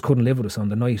they just couldn't live with us on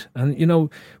the night. And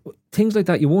things like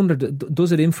that, you wonder,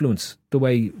 does it influence the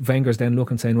way Wenger's then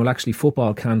looking, saying, well, actually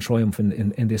football can triumph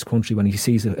in this country when he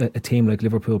sees a team like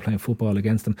Liverpool playing football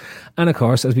against them. And of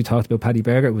course, as we talked about, Paddy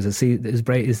Berger, it was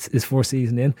his first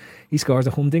season in, he scores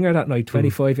a humdinger that night,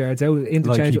 25 yards out,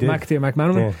 interchange with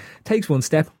McManaman, takes one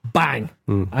step, bang,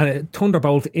 and a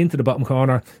thunderbolt into the bottom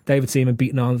corner. David Seaman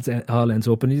beating all ends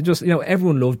up, and you just,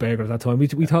 everyone loved Berger at that time. We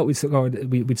thought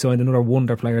we'd signed another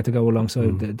wonder player to go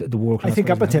alongside the world class. I think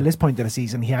up until this point of the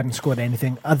season he hadn't scored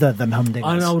anything other than humdingers.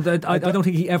 I know, I don't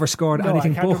think he ever scored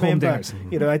anything but humdingers.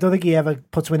 I don't think he ever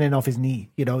puts one in off his knee.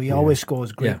 He always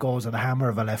scores great goals with a hammer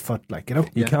of a left foot.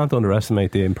 You can't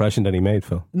underestimate the impression that he made,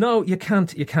 Phil. No, you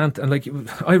can't. And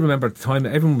I remember at the time,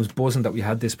 everyone was buzzing that we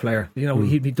had this player.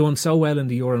 He'd done so well in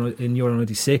Euro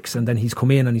 96, and then he's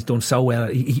come in and he's done so well.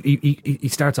 He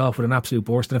starts off with an absolute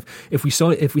burst. And if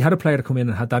we had a player to come in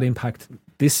and had that impact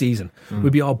this season,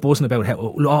 we'd be all buzzing about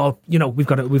how we've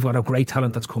got a great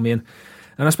talent that's come in.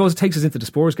 And I suppose it takes us into the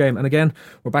Spurs game. And again,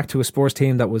 we're back to a Spurs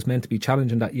team that was meant to be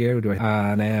challenging that year.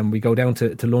 And we go down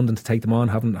to London to take them on,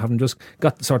 having just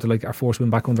got sort of like our first win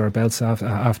back under our belts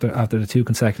after the 2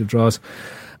 consecutive draws.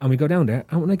 And we go down there,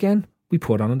 and again, we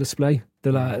put on a display.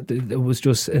 It was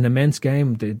just an immense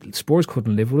game. The Spurs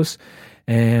couldn't live with us.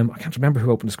 I can't remember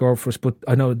who opened the score for us, but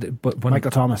I know.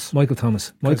 Michael Thomas. He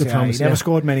never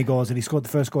scored many goals, and he scored the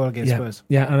first goal against Spurs.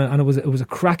 Yeah, and it was a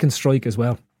cracking strike as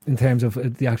well in terms of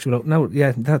the actual. Now,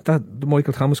 the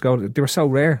Michael Thomas goal, they were so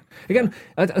rare. Again,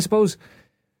 I suppose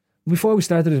before we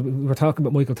started, we were talking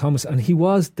about Michael Thomas, and he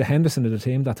was the Henderson of the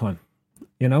team that time.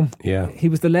 Yeah, he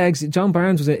was the legs. John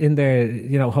Barnes was in there,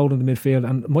 holding the midfield,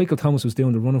 and Michael Thomas was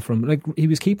doing the running from. He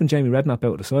was keeping Jamie Redknapp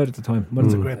out of the side at the time.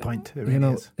 That's a great point. It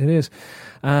really is. It is.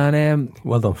 And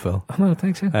well done, Phil. No,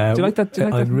 thanks. Yeah. Do you like that?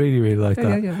 I really, really like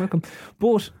that. Yeah, welcome.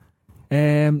 But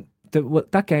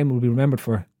that game will be remembered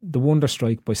for the wonder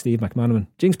strike by Steve McManaman.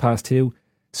 Jinks past 2,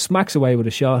 smacks away with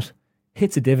a shot,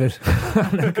 hits a divot,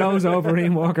 and it goes over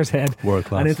Ian Walker's head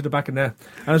and into the back of the net.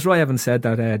 And as Roy Evans said,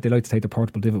 that they like to take the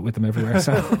portable divot with them everywhere,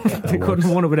 so they couldn't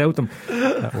have won it without them.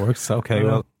 That works. Okay,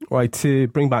 well, right, to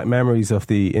bring back memories of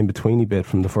the in-betweeny bit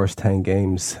from the first 10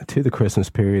 games to the Christmas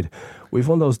period, we've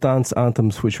one of those dance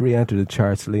anthems which re-entered the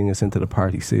charts, leading us into the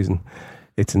party season.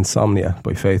 It's Insomnia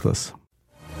by Faithless.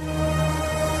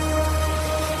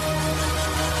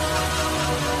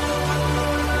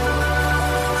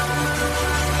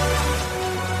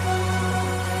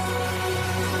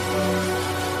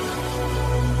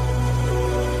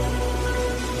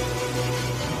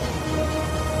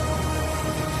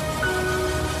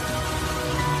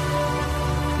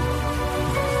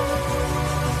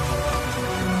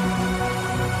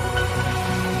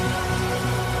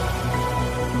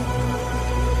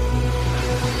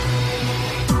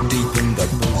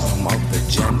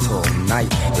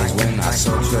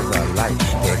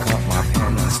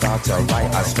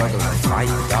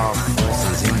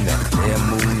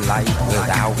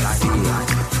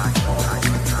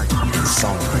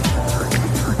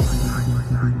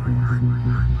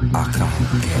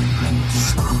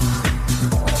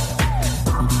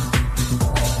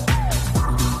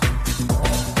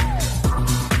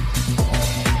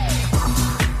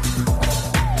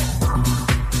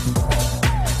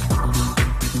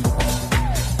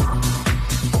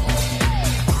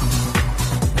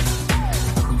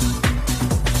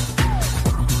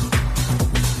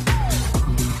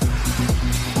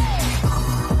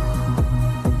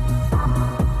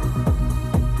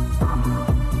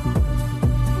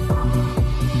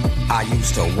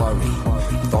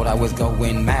 Thought I was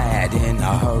going mad in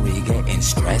a hurry, getting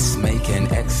stressed, making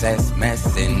excess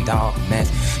mess in darkness.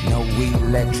 No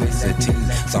electricity,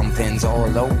 something's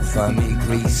all over me,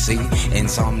 greasy.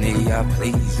 Insomnia,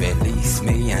 please release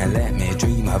me and let me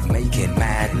dream of making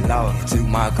mad love to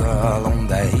my girl on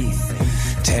the heath.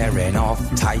 Tearing off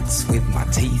tights with my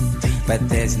teeth, but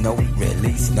there's no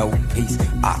release, no peace.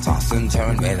 I toss and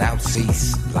turn without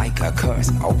cease, like a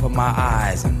curse. Open my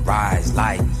eyes and rise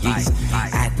like yeast.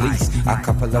 At least a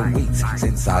couple of weeks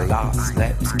since I last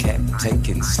slept, kept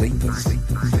taking sleepers,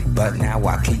 but now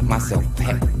I keep myself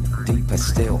pepped. Deeper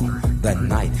still, the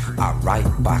night I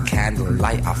write by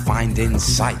candlelight, I find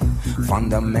insight,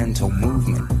 fundamental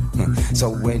movement. So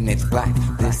when it's black,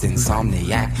 this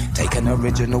insomniac, take an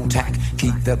original tack,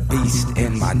 keep the beast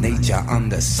in my nature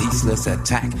under ceaseless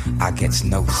attack. I get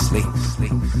no sleep,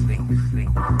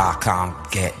 I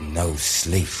can't get no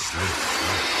sleep.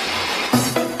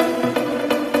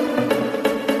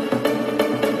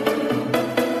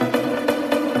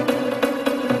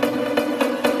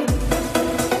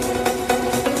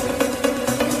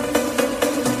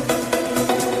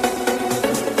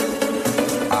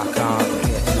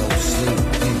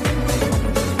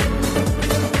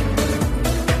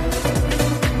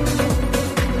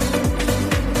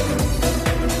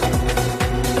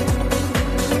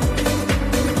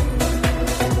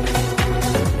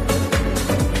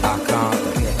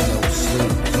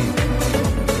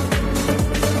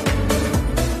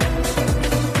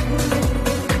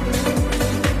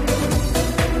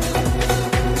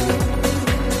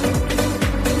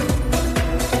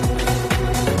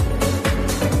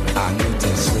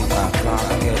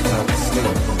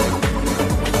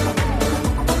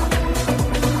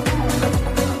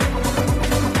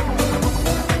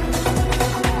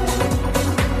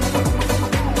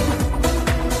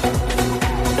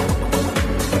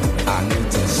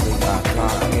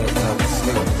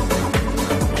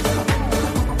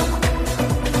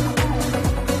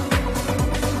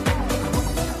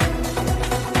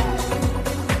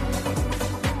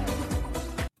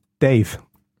 Dave,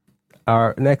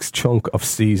 our next chunk of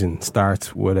season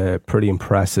starts with a pretty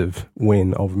impressive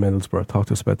win over Middlesbrough. Talk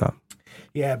to us about that.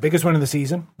 Yeah, biggest win of the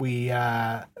season. We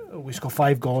scored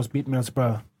 5 goals, beat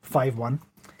Middlesbrough 5-1.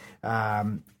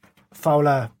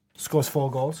 Fowler scores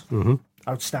 4 goals. Mm-hmm.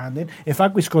 Outstanding. In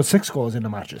fact, we scored 6 goals in the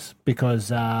matches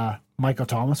because Michael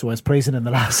Thomas, who was praising in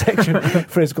the last section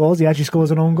for his goals, he actually scores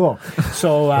an own goal.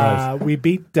 So we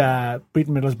beat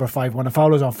Middlesbrough 5-1. And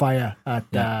Fowler's on fire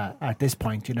at this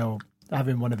point, you know,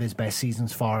 having one of his best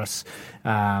seasons for us.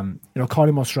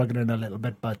 Collymore struggling a little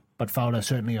bit, but Fowler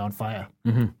certainly on fire.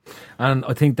 Mm-hmm. And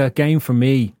I think that game for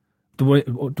me,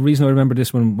 the reason I remember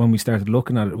this when we started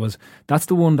looking at it was that's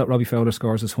the one that Robbie Fowler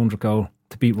scores his 100th goal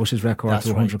to beat Rush's record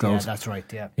to 100 goals. Yeah, that's right,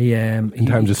 yeah. In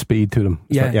terms of speed to them.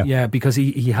 Yeah, because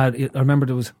he had, I remember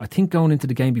there was, I think going into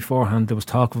the game beforehand, there was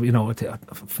talk of,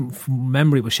 from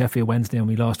memory it was Sheffield Wednesday and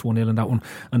we lost 1-0 in that one,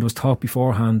 and there was talk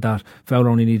beforehand that Fowler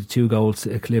only needed 2 goals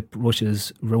to eclipse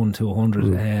Rush's run to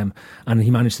 100, and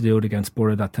he managed to do it against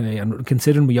Borough that day. And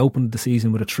considering we opened the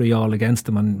season with a 3-3 against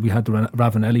them and we had the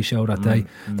Ravanelli show that day,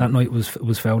 that night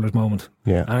was Fowler's moment.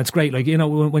 Yeah. And it's great,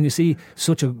 when you see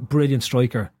such a brilliant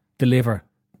striker deliver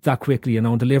that quickly,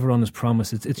 and deliver on his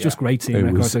promise, it's just great seeing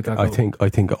records like that. I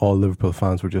think all Liverpool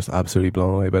fans were just absolutely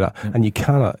blown away by that. Yeah. And you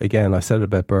cannot, again, I said it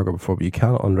about Berger before, but you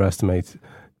cannot underestimate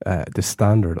the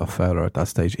standard of Fowler at that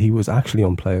stage. He was actually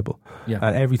unplayable. Yeah.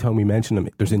 And every time we mention him,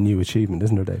 there's a new achievement,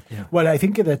 isn't there, Dave? Yeah. Well, I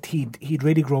think that he'd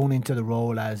really grown into the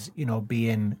role as,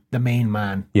 being the main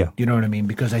man. Yeah. You know what I mean?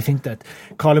 Because I think that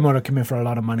Collymore had come in for a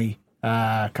lot of money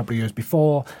a couple of years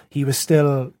before. He was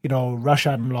still, Rush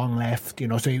hadn't long left,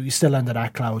 so he was still under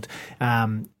that cloud.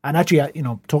 And actually,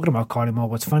 talking about Collymore,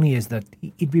 what's funny is that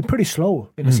he'd been pretty slow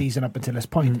in the season up until this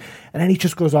point. And then he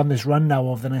just goes on this run now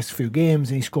over the next few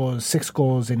games and he scores 6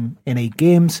 goals in 8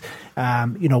 games.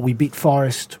 We beat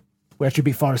Forest. We actually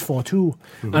beat Forest 4-2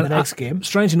 in the next game.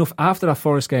 Strange enough, after that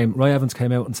Forest game, Roy Evans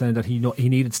came out and said that he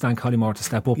needed Stan Collymore to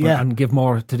step up and give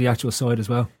more to the actual side as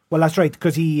well. Well, that's right,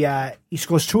 because he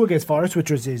scores 2 against Forest, which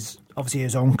was his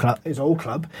old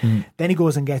club. Then he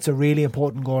goes and gets a really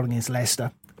important goal against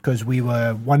Leicester, because we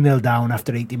were 1-0 down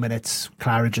after 80 minutes.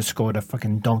 Clara just scored a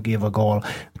fucking donkey of a goal.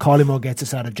 Collymore gets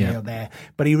us out of jail there.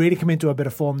 But he really came into a bit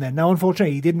of form then. Now,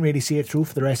 unfortunately, he didn't really see it through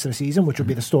for the rest of the season, which would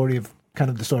be the story of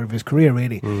his career,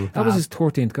 really. That was his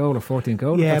 13th goal or 14th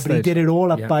goal. Yeah, but he did it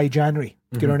all up by January.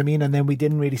 Do you know what I mean? And then we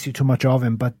didn't really see too much of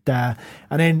him. But and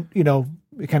then,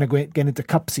 we kind of get into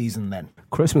cup season then.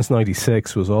 Christmas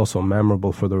 96 was also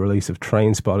memorable for the release of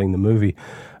Trainspotting, the movie,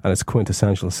 and its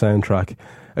quintessential soundtrack.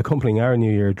 Accompanying our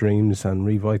New Year dreams and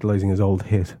revitalising his old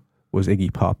hit was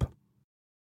Iggy Pop.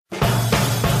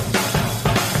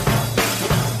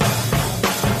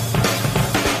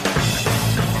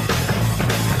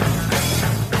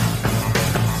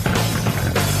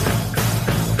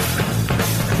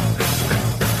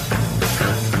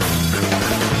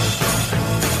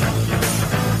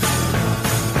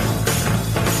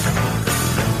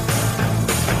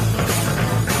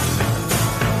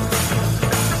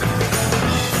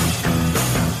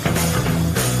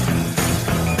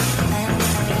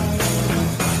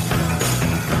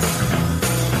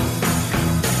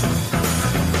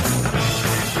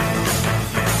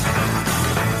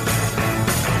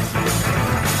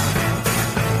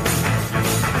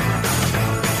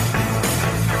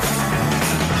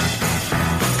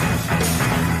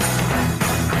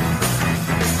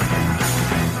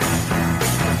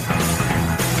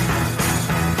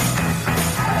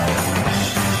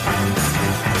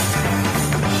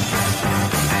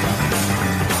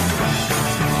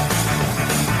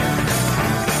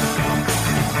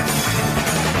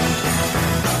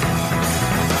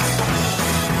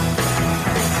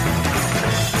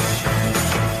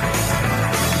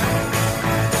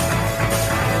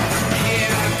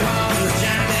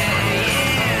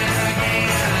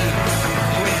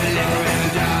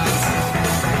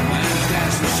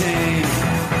 machine.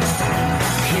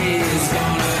 He's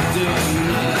gonna do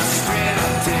another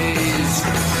striptease.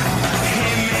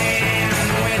 Hey man,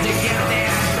 where'd you get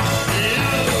that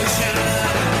lotion?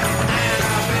 And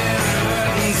I've been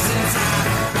hurting since I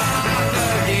bought the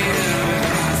gear.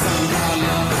 Some call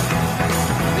love,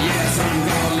 yeah, some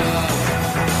call love,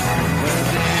 but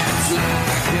that's like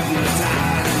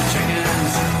hypnotizing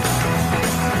chickens.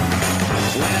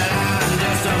 Well, I'm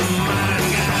just a modern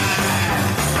guy.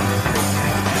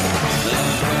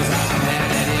 Cause I've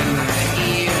had it in the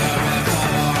ear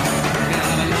before. Cause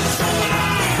I've lost for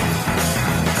life.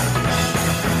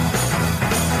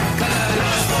 Cause I've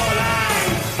lost for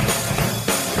life.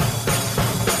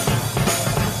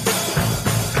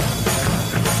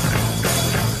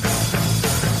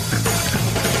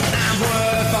 I'm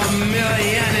worth $1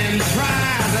 million in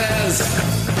prizes.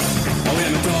 Oh,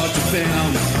 in a torture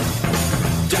film.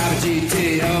 Drive a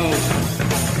GTO.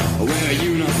 Wear a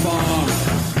uniform.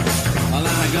 A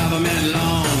line of government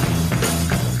loan.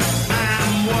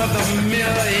 I'm worth $1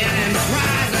 million in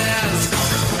prizes.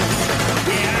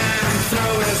 Yeah, I'm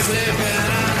through with sleeping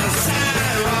on the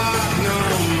sidewalk. No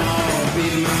more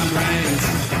beating my brains.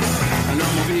 No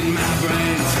more beating my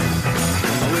brains.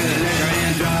 With liquor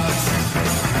and drugs.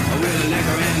 With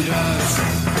liquor and drugs.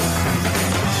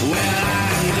 Well,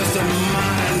 I'm just a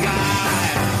modern guy.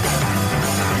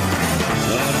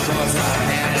 Of course, I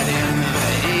had it in the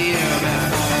ear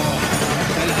before.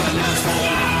 Cause I lost for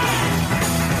life.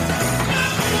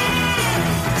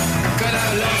 Cause I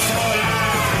lost for life.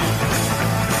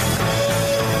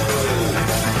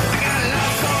 I got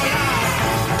lost for life.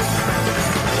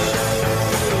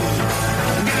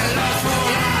 I got lost for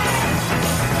life.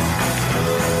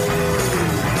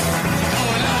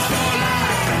 Oh, lost for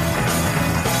life.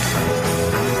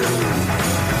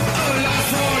 Oh, lost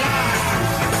for life.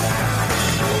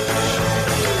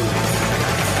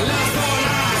 Lost for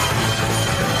life.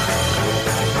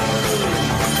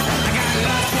 I got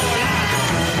lost for life.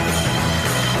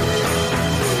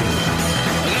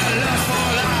 I got lost for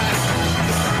life.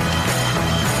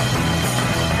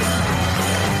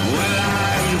 Well,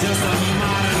 I'm just a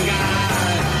modern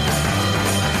guy.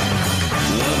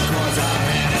 Of course, I've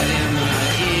had it in my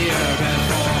ear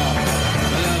before.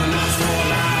 But I'm lost for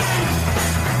life.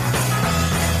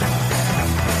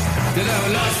 'Cause I'm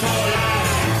lost for life.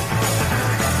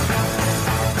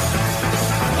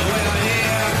 Well,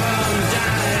 here comes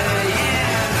Johnny,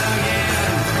 yeah,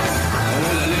 again.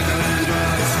 With the liquor and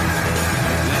drugs,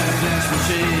 that flesh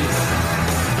machine.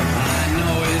 I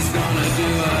know he's gonna do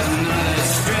another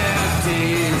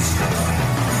striptease.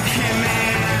 Hey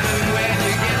man, where'd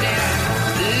you get that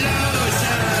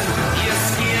lotion? Your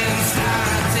skin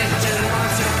starts itching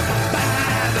once you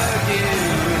buy the gear.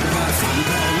 But some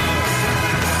call love,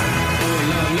 oh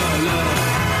love, love, love.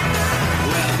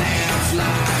 Well, that's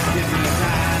like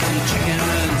hypnotizing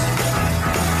chickens.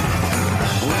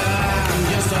 Well, I'm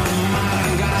just a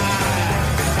modern guy.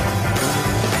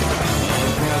 Of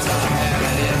course, I've had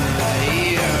it in the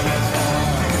ear before.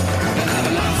 And I've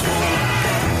lost for life.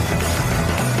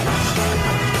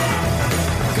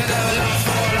 'Cause I've lost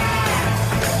for life.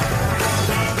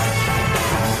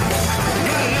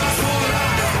 Got lost for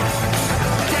life.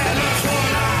 Got lost for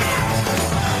life.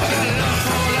 Got lost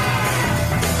for life.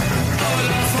 Oh,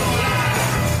 lost for life.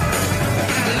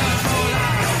 Got lost for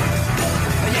life.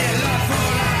 Yeah, lost for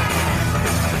life.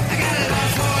 I got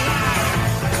lost for life.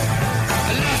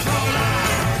 Lost for life.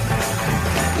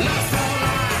 Lost for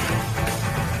life.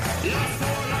 Lost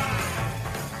for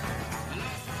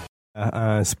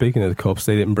life. Speaking of the Cups,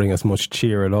 they didn't bring us much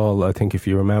cheer at all. I think if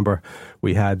you remember,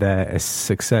 we had a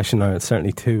succession, or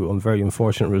certainly two, very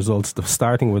unfortunate results.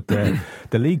 Starting with the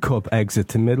League Cup exit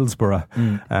to Middlesbrough.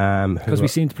 Because we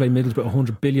seem to play Middlesbrough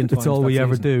 100 billion times. It's all we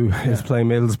ever do is play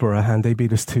Middlesbrough, and they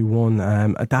beat us 2-1.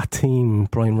 That team,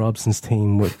 Brian Robson's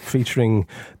team, featuring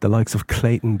the likes of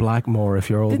Clayton Blackmore,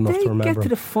 if you're old enough to remember. Did they get to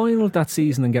the final that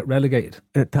season and get relegated?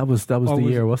 That was the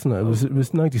year, wasn't it? It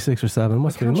was 96 or 7. It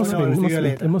must have been. It must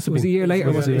have been a year later.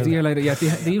 It was a year later. Yeah,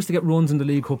 they used to get runs in the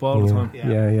League Cup all the time.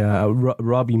 Yeah.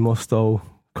 Robbie Mustoe,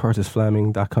 Curtis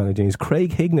Fleming, that kind of genius.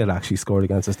 Craig Hignett actually scored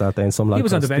against us that day, and he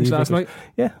was on the bench last night.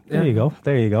 Yeah, there you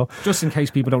go. Just in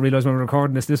case people don't realise when we're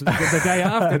recording this is the day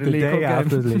after the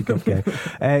League Cup game.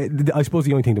 I suppose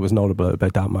the only thing that was notable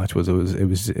about that match was it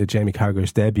was Jamie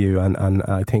Carragher's debut, and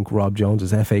I think Rob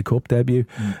Jones's FA Cup debut.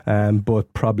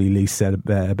 But probably least said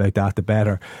about that, the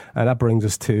better. And that brings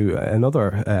us to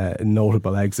another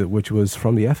notable exit, which was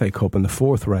from the FA Cup in the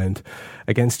fourth round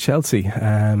against Chelsea,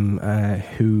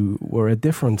 who were a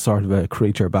different sort of a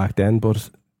creature back then,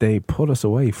 but they put us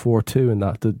away 4-2 in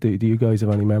that. Do you guys have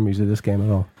any memories of this game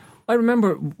at all? I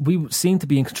remember we seemed to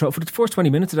be in control for the first 20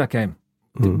 minutes of that game.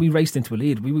 We raced into a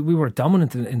lead. We were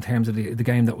dominant in terms of the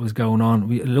game that was going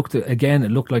on. It looked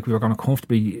like we were going to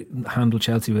comfortably handle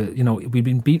Chelsea. We'd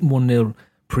been beaten 1-0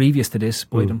 previous to this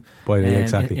by them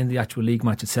exactly. in the actual league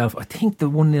match itself. I think the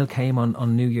 1-0 came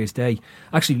on New Year's Day.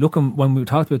 Actually, looking when we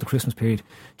talked about the Christmas period,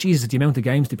 Jesus, the amount of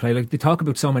games they played. Like, they talk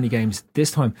about so many games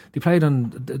this time. They played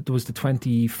there was the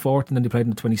 24th, and then they played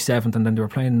on the 27th, and then they were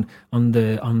playing on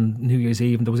New Year's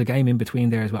Eve, and there was a game in between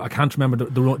there as well. I can't remember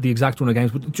the exact run of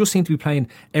games, but it just seemed to be playing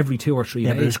every 2 or 3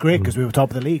 days. But it was great because we were top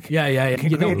of the league. Yeah.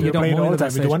 You don't playing all the mind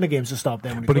time. We won the games to stop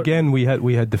them. But again, we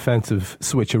had defensive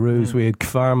switcheroos. We had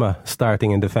Kvarma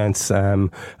starting in defence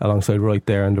alongside Wright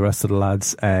there and the rest of the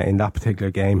lads in that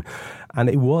particular game. And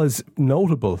it was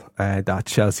notable, that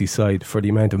Chelsea side, for the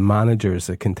amount of managers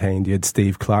it contained. You had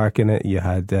Steve Clark in it, you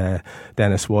had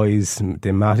Dennis Wise,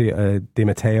 Di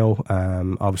Matteo,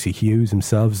 obviously Hughes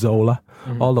himself, Zola.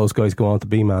 All those guys go on to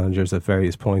be managers at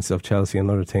various points of Chelsea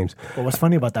and other teams. But what's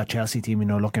funny about that Chelsea team,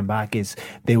 looking back, is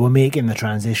they were making the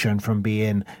transition from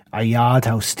being a yard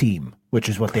house team, which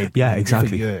is what they've been exactly.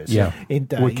 for years. Yeah,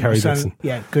 with Kerry Dixon.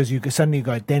 Yeah, because you could suddenly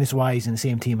got Dennis Wise in the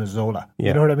same team as Zola. Yeah.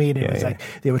 You know what I mean? It was like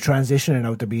they were transitioning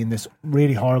out to being this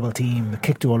really horrible team that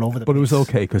kicked you all over the place. But it was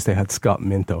okay because they had Scott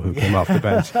Minto who came off the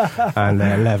bench and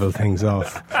leveled things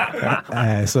off.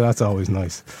 So that's always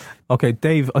nice. Okay,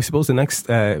 Dave, I suppose the next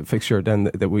fixture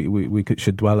then that we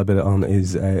should dwell a bit on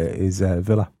is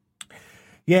Villa.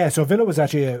 Yeah, so Villa was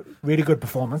actually a really good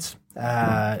performance.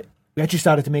 We actually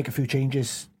started to make a few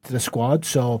changes to the squad.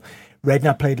 So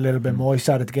Redknapp played a little bit more. He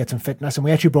started to get some fitness, and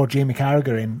we actually brought Jamie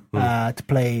Carragher in to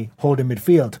play holding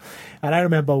midfield. And I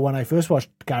remember when I first watched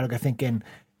Carragher thinking,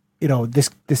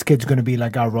 this kid's going to be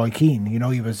like our Roy Keane.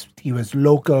 He was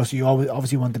local, so you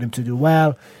obviously wanted him to do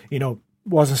well.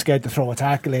 Wasn't scared to throw a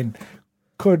tackle in.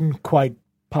 Couldn't quite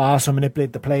pass or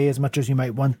manipulate the play as much as you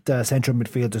might want central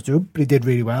midfielders to, but he did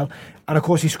really well. And of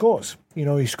course he scores.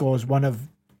 He scores one of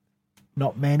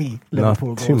not many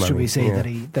Liverpool goals, should we say,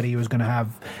 that he was going to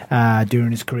have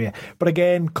during his career. But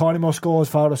again, Collymore scores,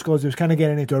 Fowler scores. It was kind of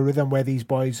getting into a rhythm where these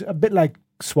boys, a bit like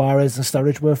Suarez and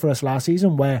Sturridge were for us last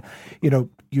season, where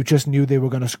you just knew they were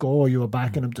going to score, or you were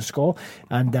backing them to score,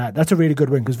 and that's a really good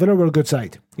win because Villa were a good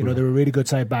side. They were a really good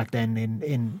side back then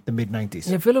in the mid-90s.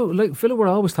 Yeah, Villa were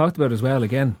always talked about as well.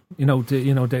 Again,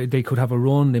 they could have a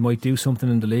run, they might do something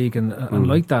in the league, and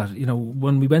like that.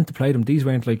 When we went to play them, these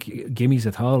weren't like gimmies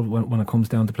at all when it comes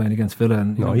down to playing against Villa.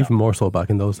 And even more so back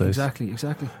in those days.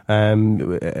 Exactly.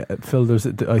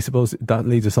 Phil, I suppose that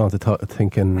leads us on to talk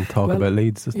about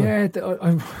Leeds, doesn't it?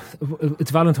 Yeah,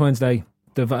 it's Valentine's Day.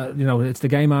 It's the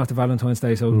game after Valentine's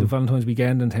Day, so the Valentine's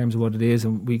weekend in terms of what it is,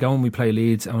 and we go and we play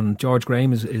Leeds, and George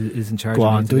Graham is in charge. Go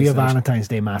on, do your Valentine's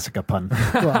Day massacre pun.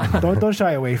 Go on, don't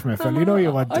shy away from it, Phil.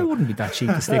 You want to. I wouldn't be that cheap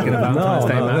to stick in a Valentine's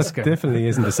Day massacre. That definitely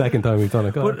isn't the second time we've done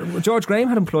it. But George Graham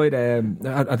had employed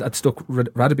had stuck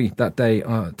Radaby that day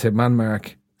to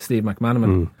man-mark Steve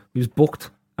McManaman. He was booked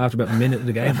after about a minute of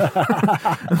the game.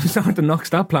 I started to knock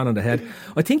that plan on the head.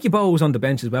 I think Yeboah was on the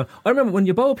bench as well. I remember when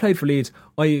Yeboah played for Leeds,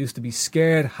 I used to be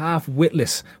scared, half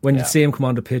witless when you'd see him come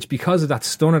on the pitch because of that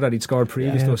stunner that he'd scored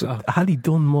previous to us. Had he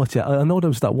done much? I know there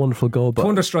was that wonderful goal, but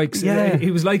Thunder strikes. Yeah, he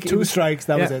was like 2 strikes.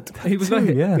 That was it. He was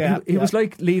he was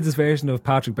like Leeds' version of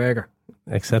Patrick Berger.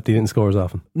 Except he didn't score as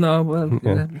often. No,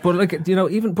 but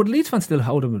but Leeds fans still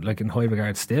hold him in high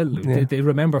regard. Still, they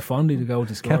remember fondly the goal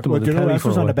to score. Kept him with the telly for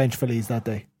was on the bench for Leeds that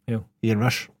day. Ian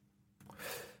Rush.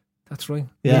 That's right.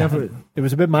 Yeah, it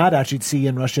was a bit mad actually to see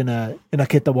Ian Rush in a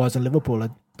kit that was in Liverpool. I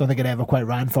don't think it ever quite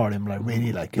ran for him.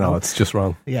 It's just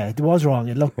wrong. Yeah, it was wrong.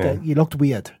 It looked he looked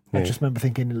weird. I just remember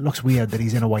thinking it looks weird that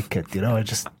he's in a white kit. I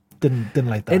just didn't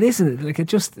like that. It isn't like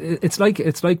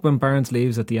it's like when Barnes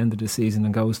leaves at the end of the season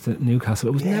and goes to Newcastle.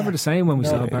 It was never the same when we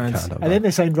saw Barnes. And then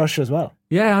they signed Rush as well.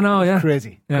 Yeah, I know. Yeah,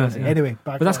 crazy. Yeah. Anyway,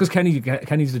 but that's because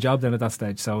Kenny's the job then at that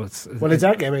stage. So it's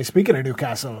exactly. I mean, speaking of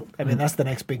Newcastle, that's the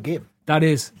next big game. That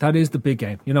is the big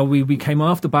game. We came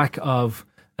off the back of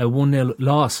a 1-0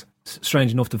 loss.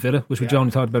 Strange enough to Villa, which we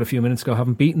only talked about a few minutes ago,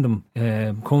 having beaten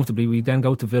them comfortably. We then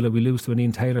go to Villa, we lose to an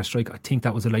Ian Taylor strike. I think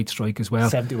that was a late strike as well,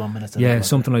 71 minutes.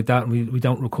 Something like that, and we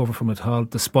don't recover from it at all,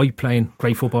 despite playing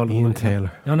great football. Ian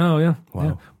Taylor, I know, wow.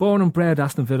 Yeah. Born and bred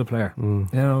Aston Villa player,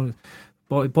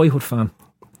 boyhood fan.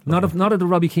 Not of the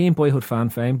Robbie Keane boyhood fan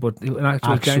fame, but an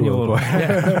actual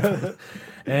genuine.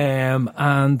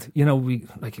 And we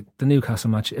like the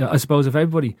Newcastle match. I suppose if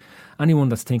anyone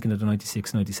that's thinking of the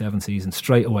 96-97 season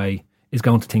straight away is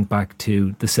going to think back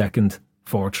to the second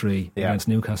 4-3 against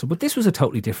Newcastle, but this was a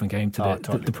totally different game to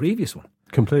the previous one.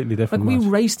 Completely different. We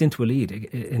raced into a lead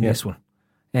in this one.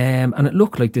 And it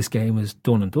looked like this game was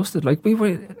done and dusted. Like, we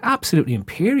were absolutely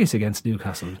imperious against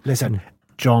Newcastle. Listen,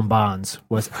 John Barnes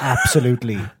was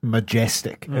absolutely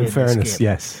majestic. In fairness, game.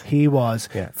 yes. He was,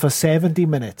 for 70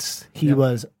 minutes, he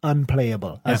was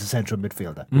unplayable as a central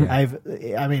midfielder.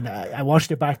 I watched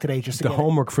it back today just to the get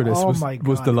homework for this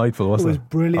was delightful, wasn't it? It was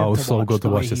brilliant. Oh, it was so good to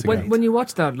watch this again. When you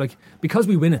watch that, like, because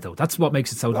we win it though, that's what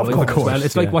makes it so delightful as well.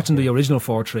 It's like watching the original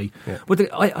 4-3. Yeah. But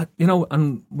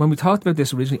and when we talked about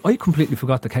this originally, I completely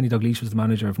forgot that Kenny Dalglish was the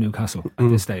manager of Newcastle at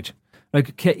this stage.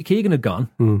 Like, Keegan had gone,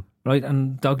 right,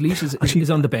 and Dalglish is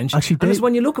on the bench. And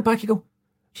when you look back, you go,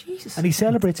 Jesus. And he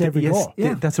celebrates every goal.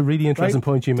 Yeah. That's a really interesting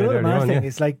point you made earlier on.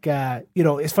 It's like,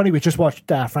 it's funny, we just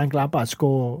watched Frank Lampard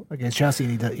score against Chelsea,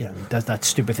 and he does that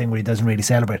stupid thing where he doesn't really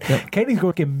celebrate. Yep. Kenny's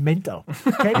going mental.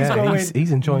 Kenny's going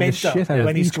he's enjoying the shit out of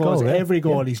when he scores every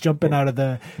goal. He's jumping out of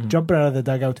the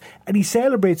dugout, and he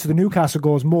celebrates the Newcastle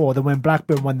goals more than when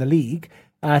Blackburn won the league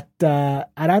at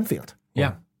Anfield.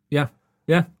 Yeah.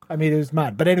 I mean, it was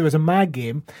mad. But anyway, it was a mad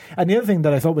game. And the other thing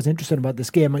that I thought was interesting about this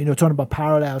game, talking about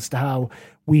parallels to how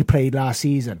we played last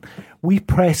season, we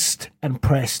pressed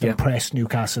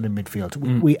Newcastle in midfield.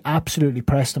 We absolutely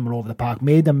pressed them all over the park,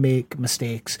 made them make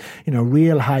mistakes,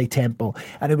 real high tempo.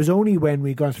 And it was only when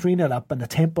we got 3-0 up and the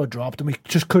tempo dropped and we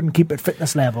just couldn't keep it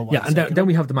fitness level. And then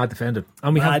we have the mad defending.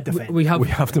 And we have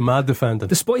the mad defending.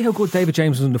 Despite how good David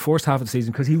James was in the first half of the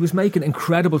season, because he was making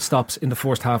incredible stops in the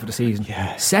first half of the season.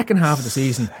 Yes. Second half of the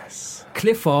season,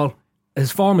 cliff fall. His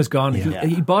form is gone.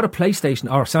 He bought a PlayStation,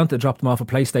 or Santa dropped him off a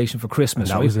PlayStation for Christmas.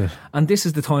 And that was it. And this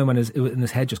is the time when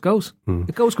his head just goes.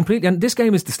 It goes completely. And this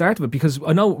game is the start of it, because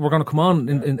I know we're going to come on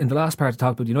in the last part to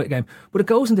talk about the United game, but it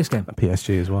goes in this game.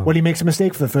 PSG as well. Well, he makes a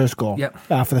mistake for the first goal.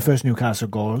 For the first Newcastle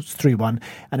goal, it's 3-1.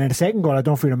 And then the second goal, I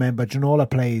don't really remember, Ginola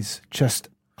plays just...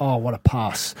 Oh, what a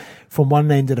pass. From one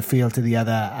end of the field to the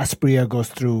other. Asprilla goes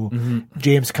through.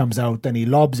 James comes out and he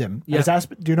lobs him. Do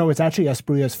you know it's actually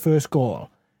Asprilla's first goal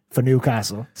for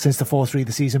Newcastle since the 4-3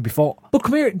 the season before? But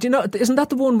come here, do you know, isn't that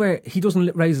the one where he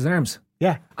doesn't raise his arms?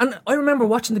 Yeah. And I remember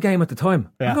watching the game at the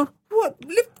time. Yeah. I'm going, what?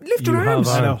 Lift your arms.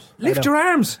 Lift your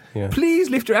arms. Yeah.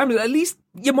 Please lift your arms. At least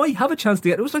you might have a chance to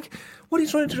get it. It was like, what are you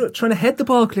trying to head the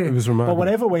ball clear? It was remarkable. But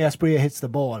whatever way Asprilla hits the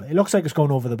ball, it looks like it's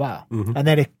going over the bar. And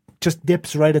then it just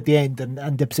dips right at the end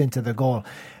and dips into the goal.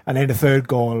 And then the third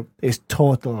goal is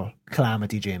total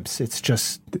calamity, James. It's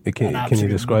just can you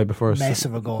describe it for us? Mess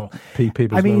of a goal.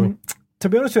 People's memory. To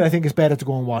be honest with you, I think it's better to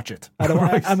go and watch it. I'm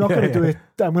not going to do it.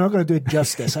 I'm not going to do it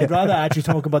justice. I'd rather actually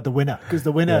talk about the winner, because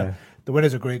the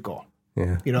winner's a great goal.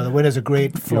 Yeah. The winner's a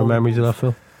great flow. Your memories of that,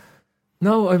 Phil?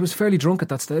 No, I was fairly drunk at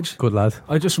that stage. Good lad.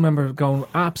 I just remember going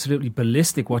absolutely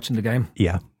ballistic watching the game.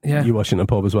 Yeah. You watching in a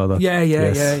pub as well, though? Yeah.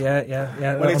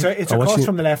 Well, it's across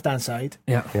from the left-hand side.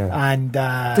 Yeah. And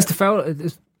just the foul.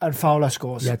 And Fowler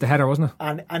scores. Yeah, the header, wasn't it?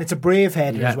 And it's a brave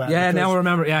header as well. Yeah, now I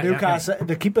remember. Yeah, Newcastle,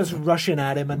 the keeper's rushing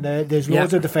at him, and there's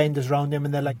loads of defenders around him,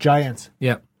 and they're like giants.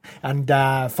 Yeah. And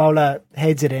Fowler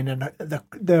heads it in, and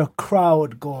the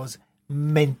crowd goes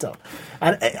mental.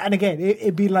 And again,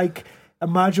 it'd be like,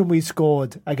 imagine we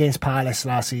scored against Palace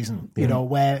last season,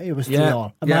 where it was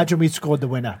 3-all. Imagine we scored the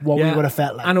winner. What we would have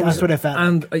felt like. That's what it felt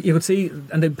like. And you could see,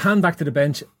 and they pan back to the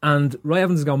bench, and Roy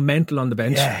Evans is going mental on the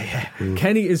bench.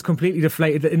 Kenny is completely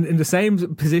deflated in the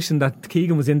same position that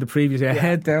Keegan was in the previous year,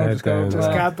 head down.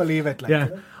 Just can't believe it.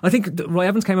 I think Roy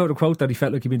Evans came out with a quote that he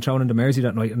felt like he'd been thrown into Mersey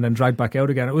that night and then dragged back out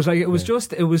again. It was like, it was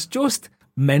just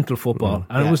mental football.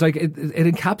 And it was like, it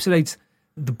encapsulates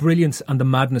the brilliance and the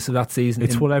madness of that season.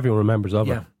 It's what everyone remembers of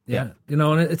it. Yeah.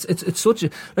 And it's such a,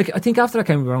 like, I think after that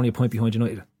game we were only a point behind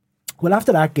United. Well,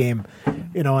 after that game,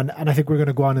 and I think we're going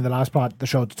to go on in the last part of the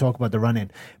show to talk about the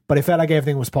run-in, but it felt like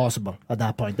everything was possible at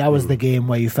that point. That was the game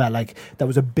where you felt like that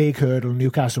was a big hurdle.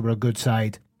 Newcastle were a good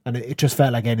side, and it just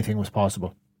felt like anything was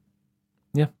possible.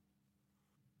 Yeah.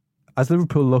 As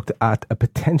Liverpool looked at a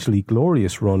potentially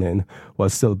glorious run-in while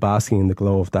still basking in the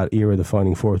glow of that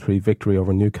era-defining 4-3 victory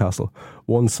over Newcastle,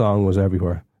 one song was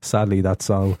everywhere. Sadly, that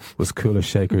song was Kula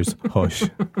Shaker's Hush.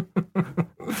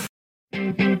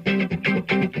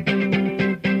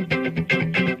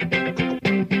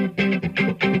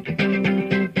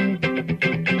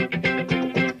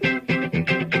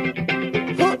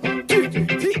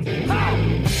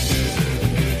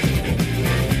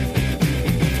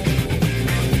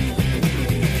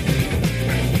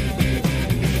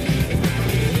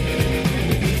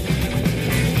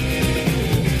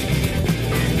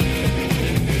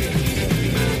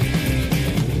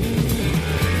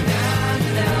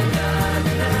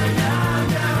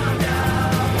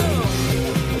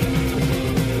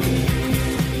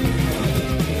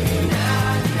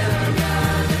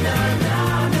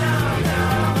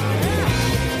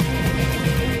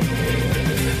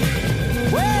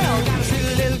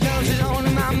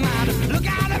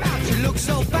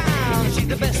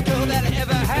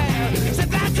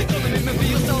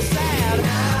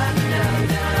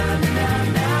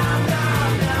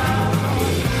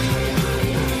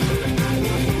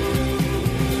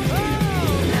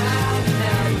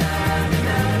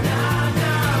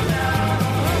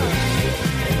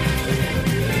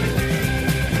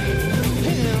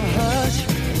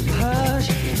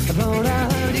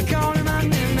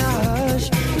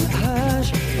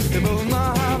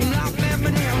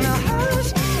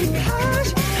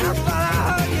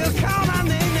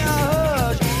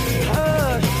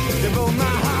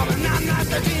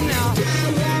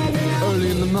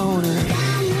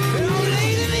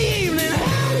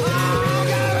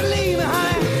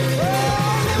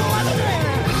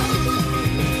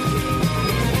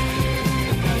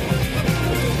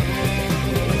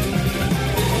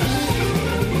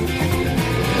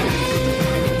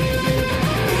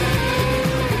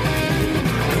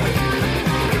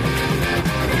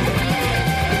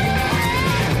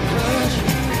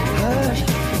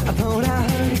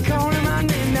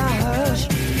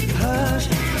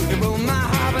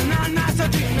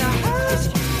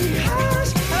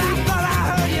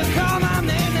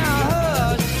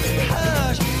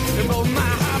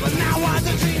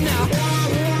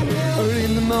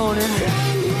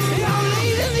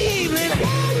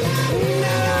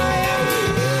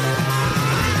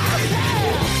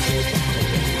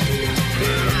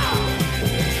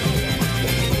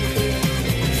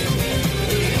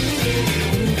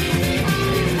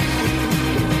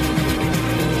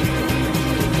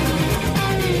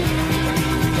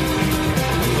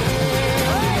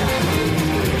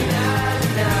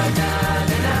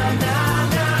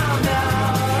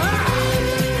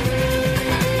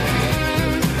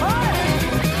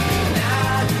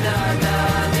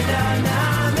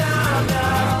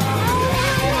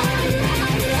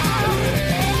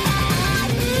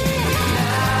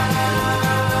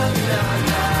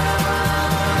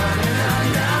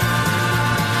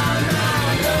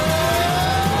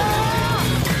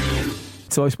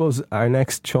 So I suppose our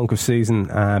next chunk of season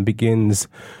begins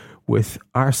with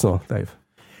Arsenal, Dave.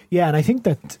 Yeah, and I think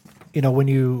that, when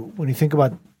you think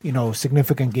about,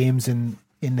 significant games in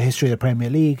the history of the Premier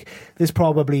League, this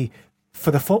probably,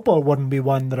 for the football, wouldn't be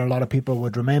one that a lot of people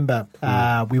would remember.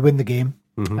 We win the game.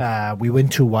 We win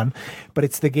 2-1. But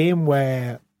it's the game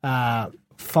where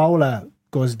Fowler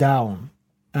goes down,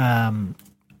 and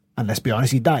let's be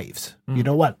honest, he dives. We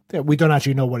don't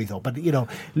actually know what he thought, but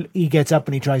he gets up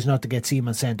and he tries not to get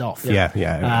Seaman sent off.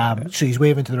 So he's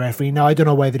waving to the referee. Now I don't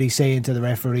know whether he's saying to the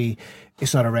referee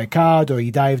it's not a red card or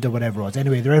he dived or whatever it was.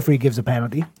 Anyway, the referee gives a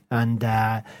penalty, and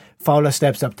Fowler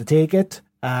steps up to take it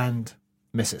and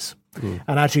misses.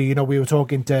 And actually, we were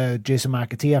talking to Jason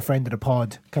McAtee, a friend of the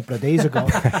pod, a couple of days ago,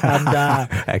 and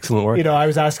excellent work. I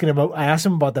asked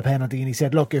him about the penalty, and he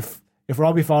said, "Look, if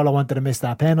Robbie Fowler wanted to miss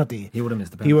that penalty, he would have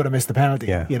missed the penalty. He would have missed the penalty.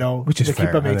 Which is the fair,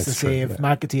 keeper makes the save. True,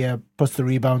 McAtee puts the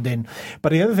rebound in.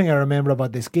 But the other thing I remember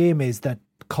about this game is that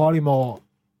Collymore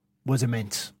was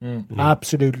immense,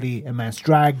 absolutely immense.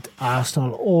 Dragged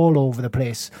Arsenal all over the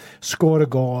place. Scored a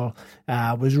goal.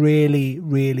 Was really,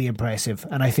 really impressive.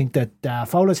 And I think that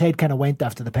Fowler's head kind of went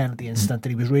after the penalty incident,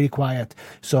 and he was really quiet.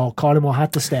 So Collymore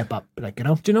had to step up. Do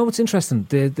you know what's interesting?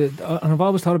 And I've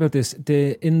always thought about this.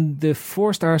 In the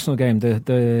first Arsenal game,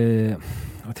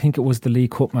 I think it was the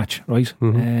League Cup match, right?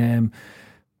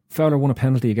 Fowler won a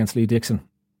penalty against Lee Dixon.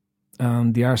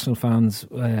 And the Arsenal fans,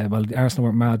 the Arsenal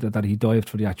weren't mad that he dived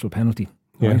for the actual penalty.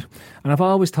 Right? And I've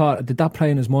always thought, did that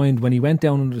play in his mind when he went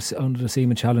down under the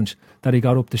Seaman challenge, that he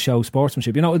got up to show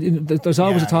sportsmanship? There's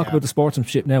always a talk about the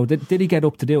sportsmanship now. Did he get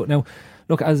up to do it? Now,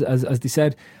 look, as they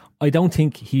said, I don't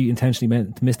think he intentionally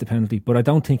meant to miss the penalty, but I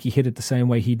don't think he hit it the same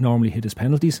way he'd normally hit his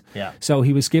penalties. So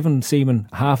he was giving Seaman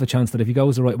half a chance that if he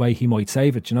goes the right way, he might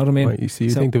save it. Do you know what I mean? Right, you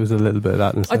think there was a little bit of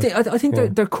that instead? I think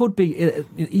there could be,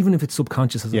 even if it's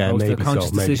subconscious as opposed to a conscious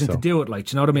decision to do it. Do you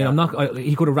know what I mean?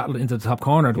 He could have rattled it into the top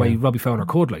corner the way Robbie Fowler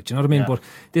could. Do you know what I mean? But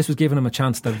this was giving him a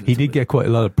chance. He did get quite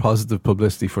a lot of positive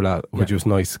publicity for that, which was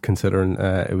nice considering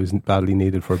it was badly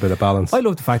needed for a bit of balance. I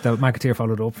love the fact that McAteer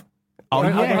followed up.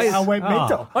 I'm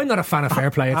not a fan of fair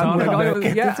play at all.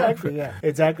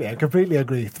 Exactly. I completely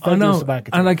agree. I know.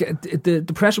 And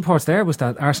the press reports there was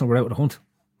that Arsenal were out of the hunt.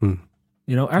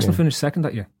 Arsenal finished second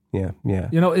that year. Yeah.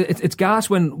 It's gas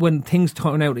when things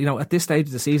turn out, at this stage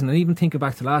of the season, and even thinking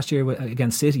back to last year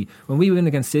against City. When we win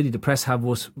against City, the press have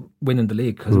us winning the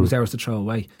league because it was ours to throw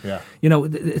away.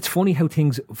 It's funny how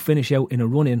things finish out in a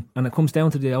run-in, and it comes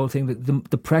down to the old thing that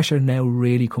the pressure now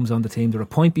really comes on the team. They're a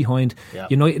point behind.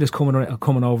 United is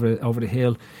coming over the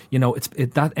hill.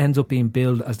 That ends up being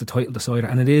billed as the title decider,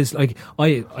 and it is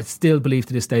I still believe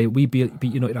to this day we beat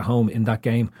United at home in that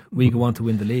game. We go on to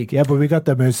win the league. Yeah, but we got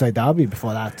the Merseyside derby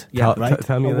before that. Right.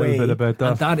 Tell me a little bit about that.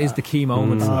 And that is the key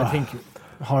moment, I think.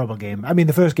 Horrible game. I mean,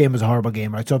 the first game was a horrible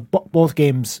game, right? So both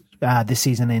games this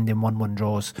season end in 1-1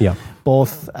 draws.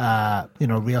 Both,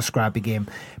 real scrappy game.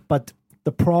 But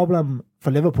the problem for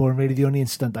Liverpool, and really the only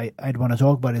incident I'd want to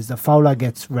talk about, is that Fowler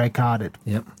gets red carded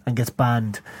and gets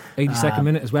banned. 82nd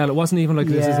minute as well. It wasn't even like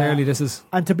this is early.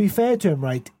 And to be fair to him,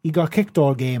 right, he got kicked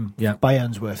all game by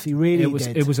Unsworth. He really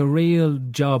did. It was a real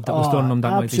job that was done on that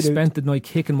night. They spent the night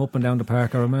kicking him up and down the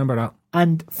park. I remember that.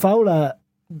 And Fowler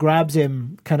grabs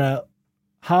him kind of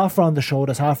half around the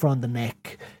shoulders, half around the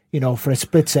neck, for a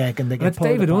split second. They get it's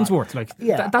David Unsworth.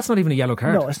 That's not even a yellow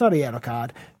card. No, it's not a yellow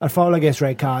card. And Fowler gets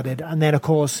red carded. And then, of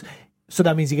course, so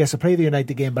that means he gets to play the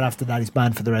United game, but after that he's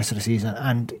banned for the rest of the season.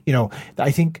 And,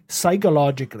 I think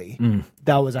psychologically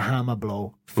that was a hammer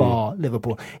blow for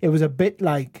Liverpool. It was a bit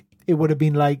like, it would have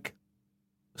been like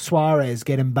Suarez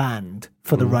getting banned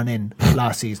for the run-in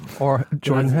last season. Or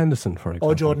Jordan Henderson, for example.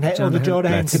 The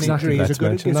Jordan Henderson injury is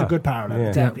a good parallel. Yeah.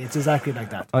 Exactly. It's exactly like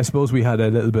that. I suppose we had a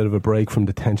little bit of a break from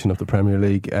the tension of the Premier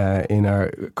League in our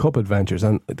cup adventures.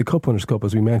 And the Cup Winners' Cup,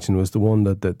 as we mentioned, was the one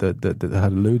that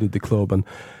had eluded the club. And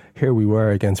here we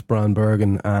were against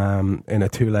Branbergen in a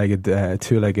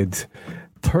two-legged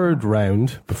third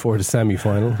round before the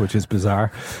semi-final, which is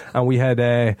bizarre. And we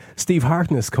had Steve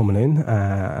Harkness coming in.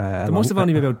 There must have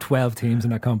only been about 12 teams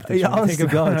in that competition. Yeah, honest to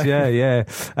God, yeah.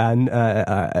 And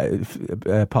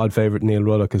pod favourite Neil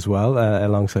Ruddock as well,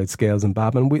 alongside Scales and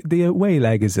Babin. The away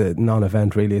leg is a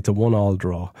non-event, really. It's a 1-1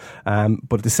 draw.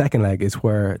 But the second leg is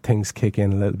where things kick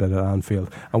in a little bit at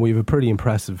Anfield. And we have a pretty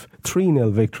impressive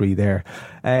 3-0 victory there.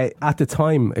 At the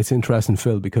time, it's interesting,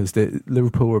 Phil, because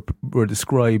Liverpool were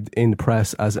described in the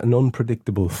press as an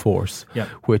unpredictable force,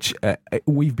 which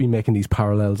we've been making these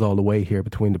parallels all the way here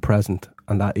between the present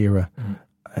and that era.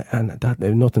 And that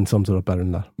nothing sums it up better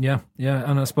than that. Yeah,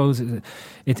 and I suppose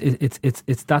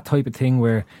it's that type of thing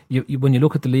where you when you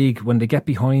look at the league, when they get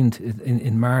behind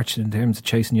in March in terms of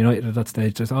chasing United at that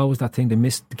stage, there's always that thing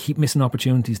they keep missing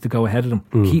opportunities to go ahead of them,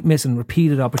 keep missing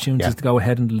repeated opportunities to go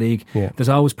ahead in the league. Yeah. There's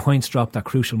always points dropped at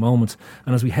crucial moments,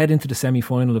 and as we head into the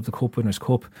semi-final of the Cup Winners'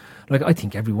 Cup, like I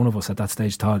think every one of us at that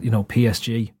stage thought,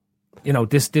 PSG,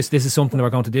 this is something that we're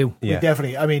going to do. Yeah,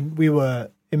 definitely. I mean, we were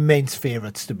immense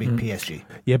favourites to beat PSG.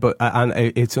 Yeah, but and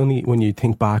it's only when you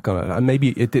think back on it, and maybe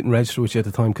it didn't register with you at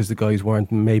the time because the guys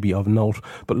weren't maybe of note,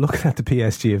 but looking at the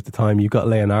PSG of the time, you've got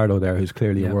Leonardo there who's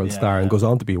clearly a world star and goes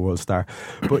on to be a world star,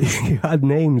 but you had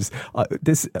names,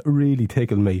 this really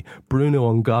tickled me,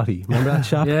 Bruno Ngotti, remember that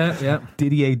chap? Yeah.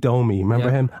 Didier Domi,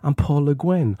 remember him? And Paul Le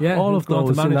Guen, all of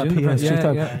those in that PSG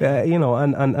time.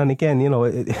 And again,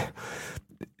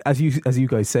 as you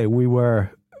guys say, we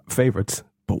were favourites,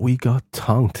 but we got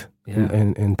tonked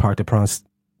in Parc des Princes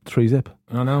 3-0.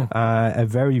 I know. A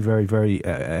very, very, very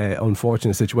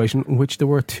unfortunate situation in which there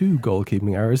were 2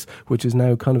 goalkeeping errors, which is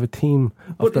now kind of a theme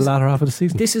of the latter half of the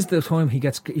season. This is the time he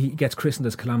gets christened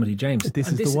as Calamity James. This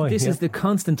is the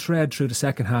constant thread through the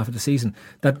second half of the season,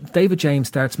 that David James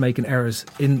starts making errors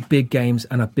in big games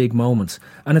and at big moments.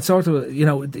 And it's sort of,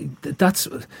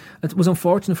 it was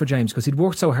unfortunate for James because he'd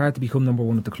worked so hard to become number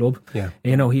 1 at the club. Yeah.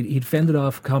 He'd fended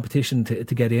off competition to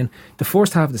get in. The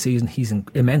first half of the season, he's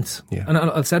immense. Yeah. And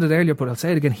I said it earlier, but I'll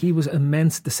say it again, he was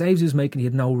immense. The saves he was making, he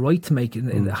had no right to make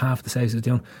in half the saves he was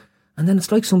doing. And then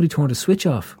it's like somebody turned a switch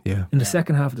off in the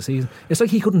second half of the season. It's like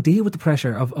he couldn't deal with the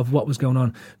pressure of what was going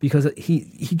on because he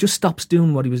just stops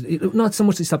doing what he was, not so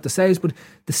much he stopped the saves, but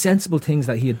the sensible things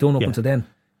that he had done up until then.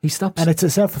 He stops. And it's a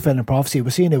self-fulfilling prophecy. We're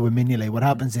seeing it with Mignolet. What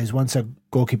happens is once a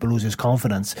goalkeeper loses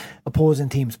confidence, opposing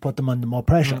teams put them under more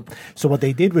pressure. So what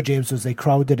they did with James was they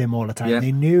crowded him all the time.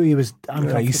 They knew he was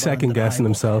uncomfortable. He's second-guessing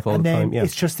himself all the time. And then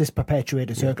it's just this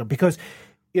perpetuated circle. Because,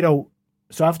 so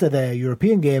after the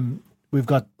European game, we've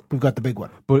got the big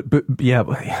one. But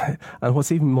and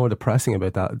what's even more depressing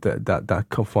about that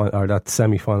cup final, or that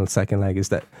semi-final second leg, is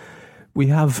that we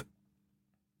have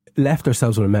left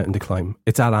ourselves with a mountain to climb.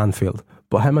 It's at Anfield.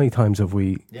 But how many times have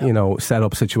we, set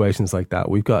up situations like that?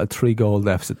 We've got a 3-goal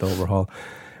deficit to overhaul.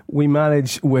 We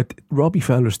managed, with Robbie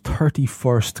Fowler's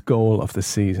 31st goal of the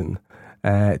season,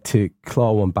 to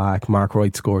claw one back. Mark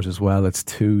Wright scores as well. It's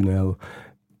 2-0.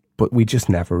 But we just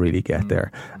never really get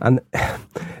there. And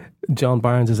John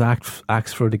Barnes has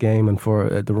axed for the game and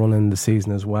for the run in the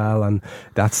season as well, and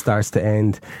that starts to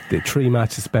end. The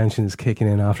 3-match suspension is kicking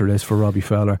in after this for Robbie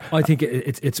Fowler. I think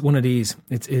it's one of these.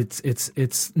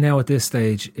 It's now at this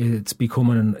stage it's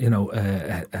becoming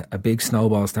a big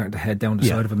snowball starting to head down the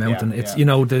side of a mountain. The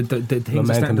things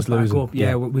are starting to back up.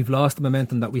 We've lost the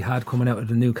momentum that we had coming out of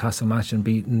the Newcastle match and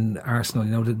beating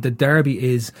Arsenal. The derby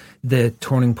is the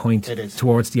turning point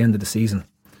towards the end of the season.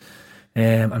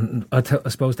 And I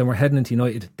suppose then we're heading into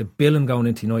United. The billing going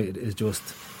into United is just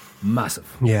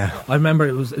massive. Yeah, I remember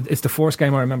it's the first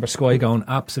game I remember Sky going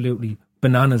absolutely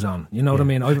bananas on. You know what I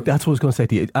mean? That's what I was going to say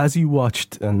to you. As you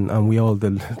watched, and we all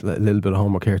did a little bit of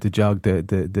homework here to jog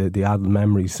the adult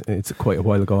memories. It's quite a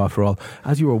while ago after all.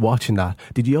 As you were watching that,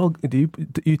 did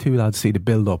you two lads see the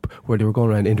build up where they were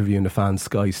going around interviewing the fans,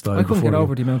 Sky style? I couldn't get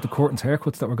over the amount of Curtin's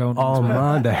haircuts that were going on. Oh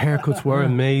man, the haircuts were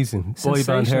amazing. Boy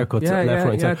band haircuts left,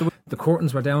 right, side. The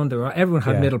curtains were down. Everyone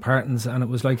had middle partings, and it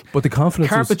was like. But the confidence.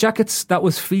 Carpet jackets that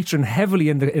was featuring heavily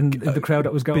in the crowd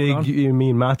that was going on. Big, you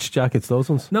mean match jackets? Those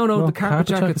ones? No, the carpet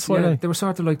jackets. They were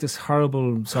sort of like this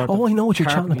horrible sort of. Oh, I know what you're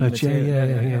chatting about.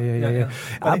 Yeah.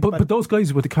 But those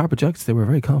guys with the carpet jackets, they were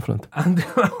very confident, and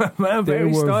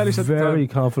very stylish. Very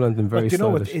confident and very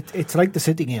stylish. You know, it's like the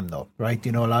City game, though, right?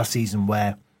 Last season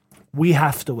where we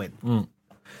have to win.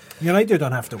 United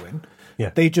don't have to win. Yeah,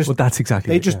 that's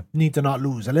exactly. They just need to not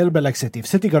lose. A little bit like City. If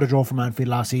City got a draw from Anfield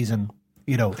last season,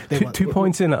 they 2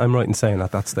 points in. I'm right in saying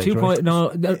at that stage. 2 points. No,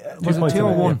 was it 2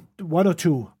 or 1? 1 or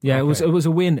 2. Yeah, it was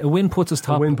a win. A win puts us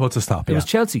top. A win puts us top. It was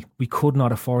Chelsea. We could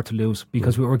not afford to lose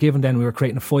because we were creating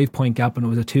a 5-point gap, and it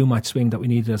was a 2-match swing that we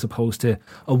needed as opposed to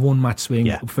a 1-match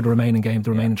swing for the remaining game.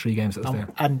 The remaining 3 games that was there.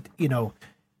 And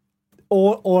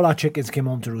all our chickens came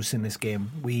home to roost in this game.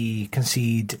 We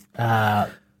concede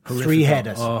 3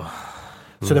 headers.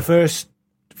 So the first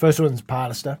one's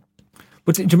Pallister.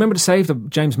 But do you remember the save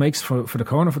that James makes for the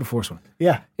corner for the first one?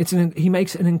 Yeah. He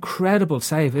makes an incredible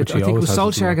save. I think it was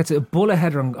Solskjaer gets a bullet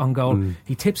header on goal.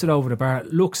 He tips it over the bar.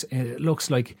 Looks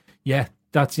like,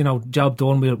 that's, job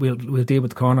done. We'll deal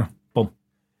with the corner. Boom.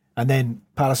 And then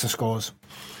Pallister scores.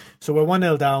 So we're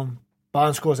 1-0 down.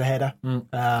 Barnes scores a header. So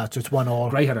it's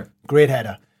 1-1. Great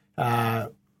header.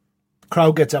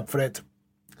 Crowd gets up for it.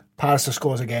 Pallister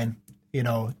scores again.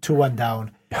 2-1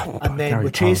 down. and then Gary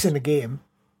we're chasing Thomas. the game,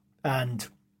 and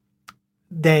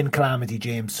then Calamity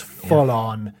James full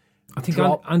on. I think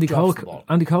drops the ball.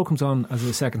 Andy Cole comes on as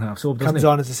the second half sub, doesn't Comes he?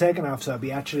 on as the second half, so it'll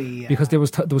be actually Because there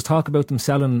was talk about them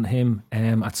selling him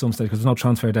at some stage, because there's no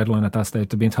transfer deadline at that stage.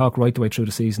 There'd been talk right the way through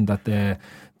the season that the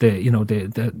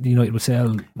United would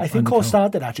sell. I think Cole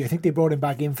started actually. I think they brought him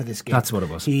back in for this game. That's what it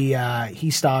was. He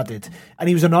started, and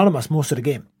he was anonymous most of the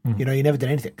game. You know, he never did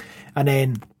anything, and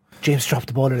then James dropped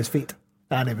the ball at his feet,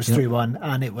 and it was 3-1,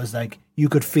 and it was like you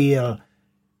could feel,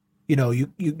 you know,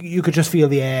 you could just feel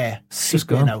the air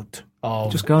seeping out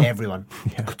of everyone.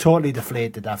 Totally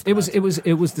deflated after. It was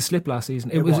the slip last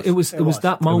season. It was that moment. It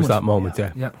was that moment,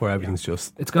 where everything's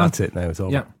just it's gone. That's it now. It's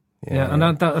over. Yeah, and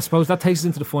that I suppose that takes us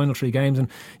into the final 3 games, and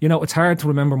you know it's hard to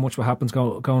remember much what happens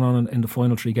going on in the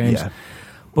final 3 games. Yeah.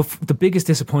 But the biggest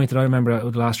disappointment I remember out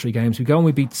of the last 3 games, we go and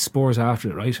we beat Spurs after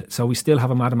it, right? So we still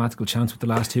have a mathematical chance with the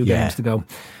last 2 games to go.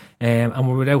 And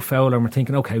we're without Fowler, and we're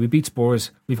thinking, okay, we beat Spurs,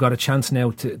 we've got a chance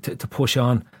now to push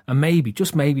on, and maybe,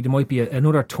 just maybe, there might be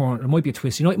another turn, there might be a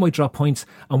twist. United might drop points,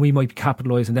 and we might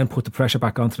capitalise and then put the pressure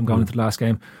back onto them going into the last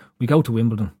game. We go to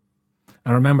Wimbledon,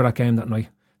 and I remember that game that night.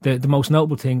 The most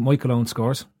notable thing, Michael Owen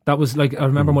scores. That was like, I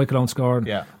remember Michael Owen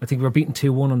scoring. I think we were beaten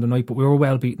 2-1 on the night, but we were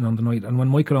well beaten on the night. And when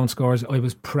Michael Owen scores, I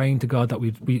was praying to God that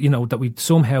we'd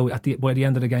somehow by the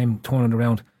end of the game turn it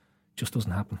around. It just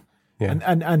doesn't happen. Yeah.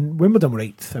 And Wimbledon were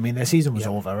 8th. I mean, their season was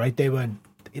over, right? They were,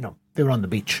 they were on the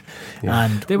beach,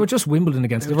 and they were just Wimbledon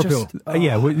against Liverpool.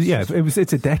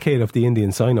 It's a decade of the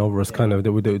Indian sign over us. Kind of,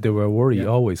 they were a worry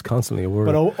always, constantly a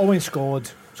worry. But Owen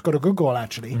scored a good goal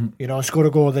actually. Scored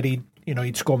a goal that he'd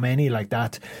score many like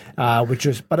that, which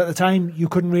was. But at the time, you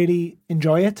couldn't really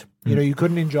enjoy it. You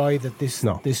couldn't enjoy that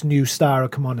this new star had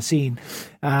come on the scene.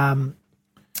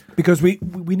 Because we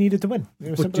needed to win.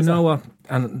 But you know what?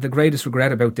 And the greatest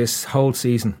regret about this whole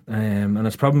season, and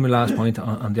it's probably my last point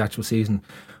on the actual season,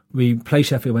 we play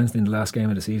Sheffield Wednesday in the last game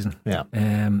of the season,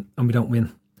 and we don't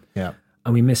win, and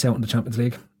we miss out on the Champions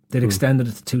League. They'd extended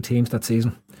it to 2 teams that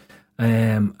season,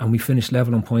 and we finished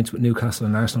level on points with Newcastle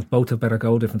and Arsenal. Both have better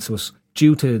goal difference to us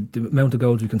due to the amount of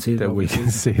goals we conceded. We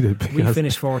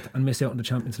finished 4th and missed out on the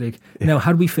Champions League. Now,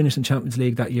 had we finished in Champions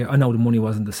League that year, I know the money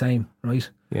wasn't the same, right?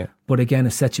 Yeah. But again,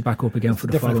 it sets you back up again for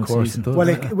the following season. Well,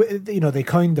 they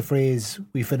coined the phrase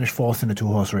 "we finished 4th in a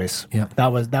 2-horse race." Yeah,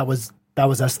 that was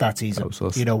us that season. That was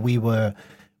us.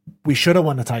 We should have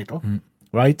won the title,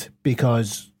 right?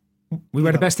 Because we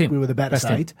were the best team. We were the better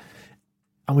side,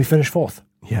 and we finished 4th.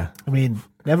 Yeah, I mean,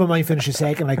 never mind finishing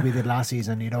 2nd like we did last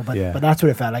season, but that's what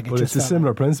it felt like. It's a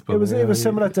similar principle. It was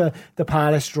similar to the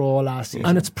Palace draw last season,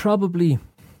 and it's probably,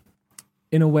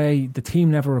 in a way, the team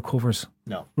never recovers.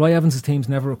 No, Roy Evans' teams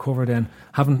never recover. Then,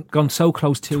 having gone so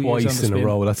close 2 years twice in a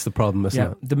row, that's the problem,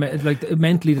 isn't it?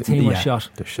 Mentally, the team was shot.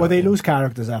 Well, they lose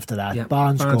characters after that. Yeah.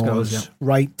 Barnes goes,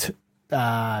 Wright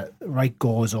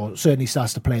goes, or certainly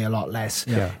starts to play a lot less.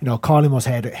 Yeah. Collingwood's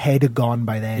head had gone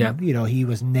by then. Yeah. He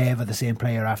was never the same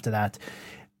player after that.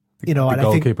 The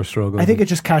goalkeeper struggled. I think it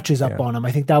just catches up on him.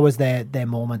 I think that was their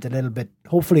moment a little bit.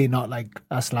 Hopefully not like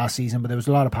us last season, but there was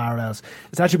a lot of parallels.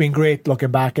 It's actually been great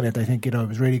looking back at it. I think it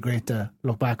was really great to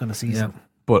look back on the season. Yeah.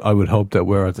 But I would hope that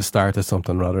we're at the start of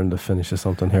something rather than the finish of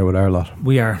something here with our lot.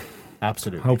 We are.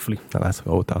 Absolutely. Hopefully. And let's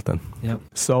go with that then. Yeah.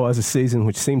 So as a season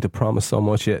which seemed to promise so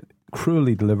much yet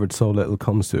cruelly delivered so little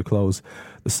comes to a close,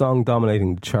 the song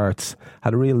dominating the charts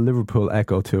had a real Liverpool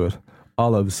echo to it.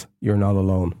 Olives, You're Not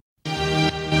Alone.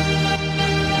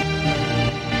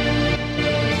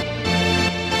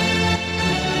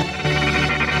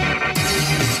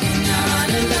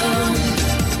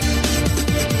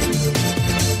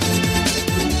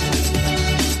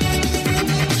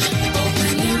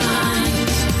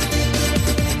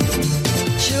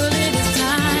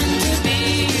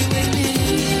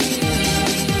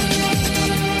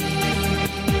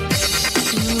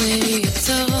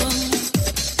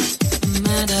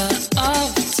 Matter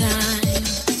of time.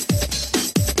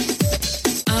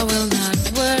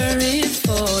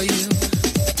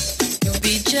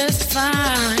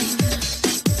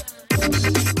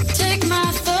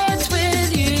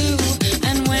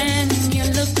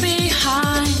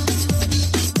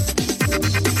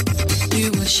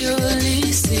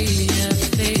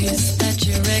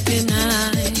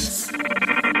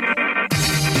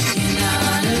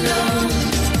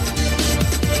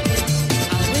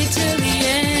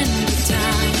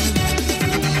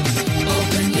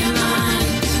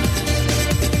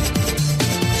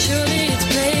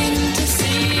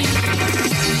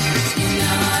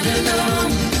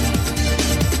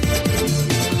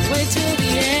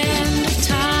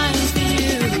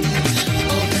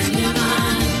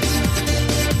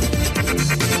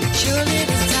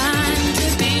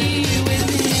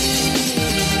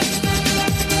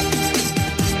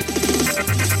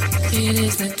 It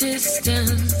is the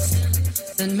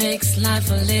distance that makes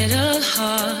life a little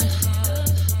hard.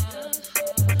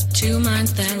 Two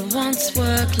minds that once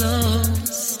were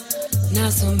close, now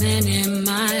so many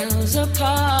miles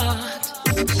apart.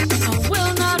 I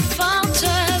will not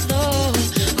falter though,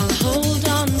 I'll hold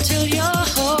on till you're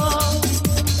whole.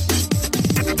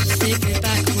 Take me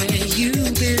back where you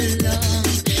belong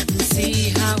and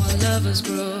see how our lovers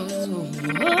grow.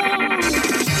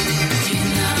 You're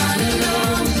not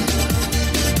alone.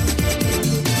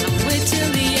 I'll wait till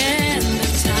the end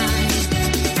of time.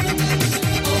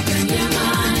 Open your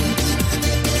mind.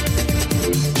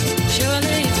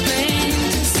 Surely it's plain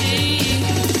to see.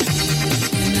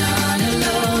 You're not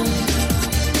alone.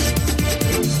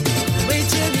 Wait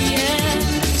till the end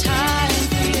of time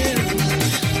for you.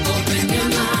 Open your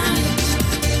mind.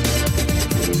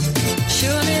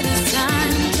 Surely there's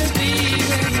time to be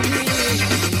with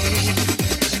me.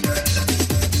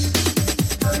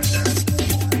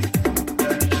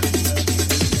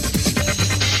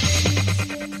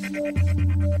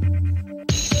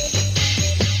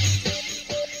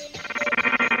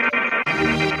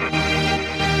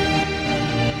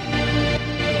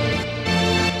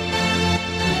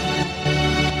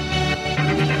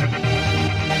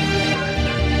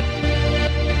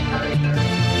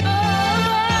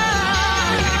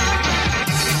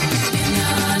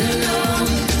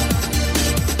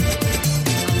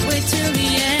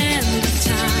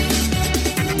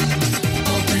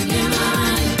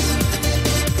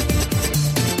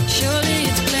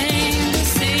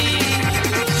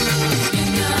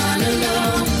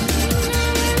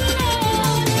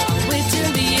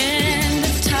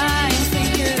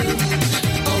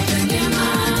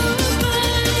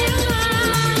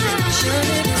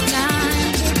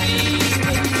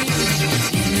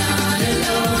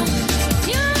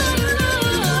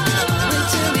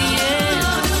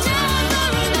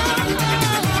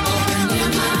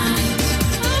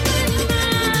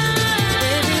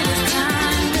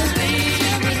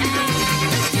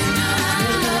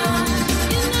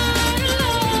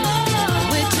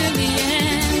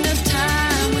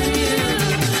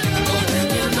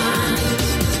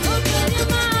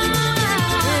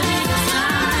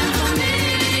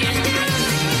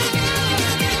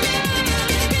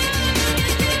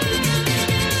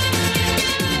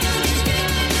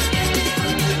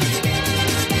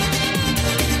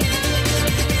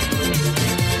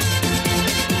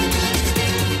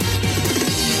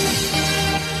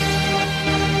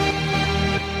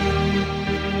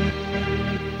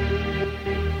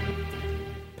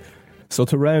 So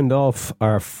to round off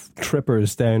our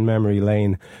trippers down memory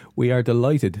lane, we are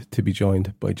delighted to be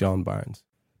joined by John Barnes.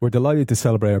 We're delighted to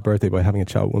celebrate our birthday by having a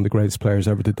chat with one of the greatest players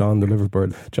ever to don the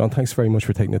Liverbird. John, thanks very much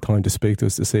for taking the time to speak to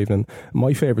us this evening.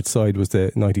 My favourite side was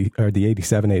the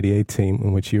 87-88 team,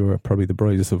 in which you were probably the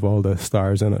brightest of all the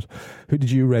stars in it. Who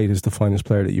did you rate as the finest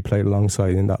player that you played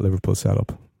alongside in that Liverpool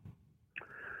setup?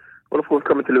 Well, of course,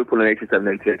 coming to Liverpool in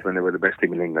 87-88 when they were the best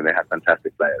team in England, they had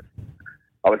fantastic players.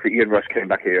 Obviously, Ian Rush came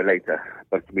back a year later,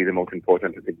 but to me the most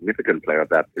important and significant player of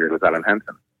that period was Alan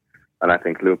Hansen. And I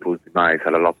think Liverpool's demise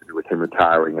had a lot to do with him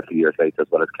retiring a few years later, as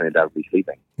well as Kenny Dalglish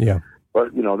leaving. Yeah.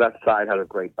 But, that side had a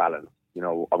great balance.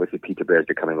 Obviously Peter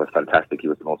Beardsley coming was fantastic. He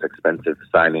was the most expensive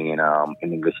signing in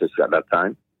English history at that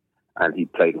time. And he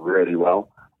played really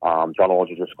well. John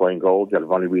Aldridge was scoring goals. You had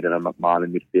Ronnie Reid and McMahon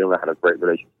in midfield that had a great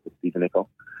relationship with Stephen Nichol.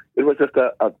 It was just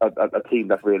a team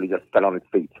that really just fell on its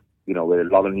feet. With a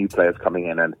lot of new players coming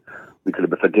in, and we could have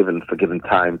been forgiven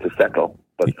time to settle.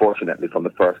 But fortunately, from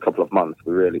the first couple of months,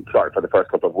 for the first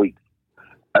couple of weeks,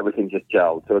 everything just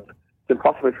gelled. So it's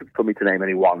impossible for me to name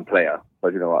any one player.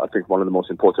 But, I think one of the most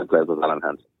important players was Alan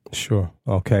Hansen. Sure.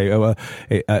 Okay. Well,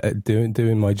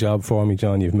 doing my job for me,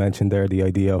 John, you've mentioned there the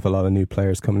idea of a lot of new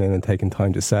players coming in and taking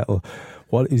time to settle.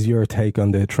 What is your take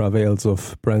on the travails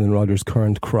of Brendan Rodgers'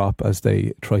 current crop as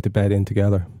they try to bed in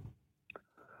together?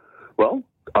 Well,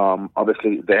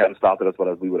 obviously they haven't started as well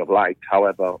as we would have liked.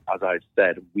 However, as I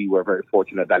said, we were very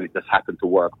fortunate that it just happened to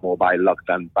work more by luck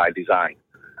than by design.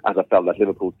 As I felt that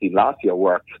Liverpool's team last year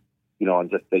worked,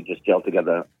 and they just gelled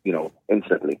together,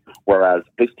 instantly. Whereas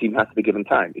this team has to be given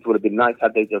time. It would have been nice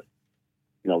had they just,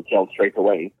 gelled straight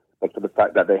away. But for the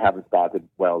fact that they haven't started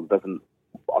well doesn't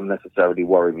unnecessarily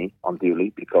worry me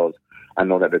unduly, because I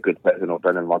know that they're good players.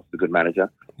 Brendan Rodgers is a good manager.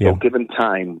 Yeah. So given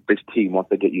time, this team, once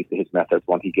they get used to his methods,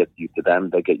 once he gets used to them,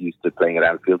 they get used to playing at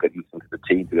Anfield, get used to the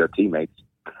team, to their teammates,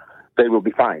 they will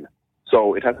be fine.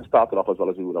 So it hasn't started off as well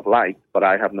as we would have liked, but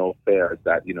I have no fears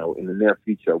that, in the near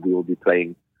future, we will be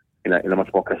playing in a much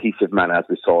more cohesive manner as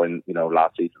we saw in,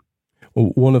 last season.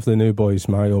 Well, one of the new boys,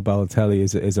 Mario Balotelli,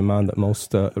 is a man that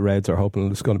most Reds are hoping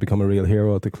is going to become a real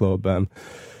hero at the club.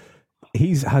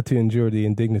 He's had to endure the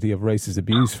indignity of racist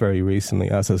abuse very recently,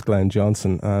 as has Glenn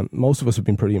Johnson. Most of us have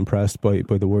been pretty impressed by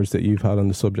the words that you've had on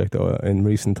the subject in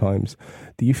recent times.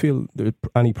 Do you feel that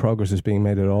any progress is being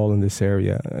made at all in this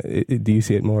area? Do you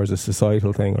see it more as a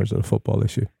societal thing, or is it a football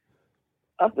issue?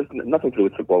 There's nothing to do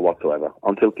with football whatsoever.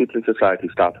 Until people in society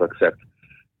start to accept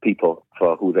people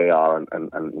for who they are and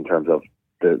in terms of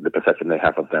the perception they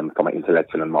have of them from an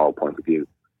intellectual and moral point of view.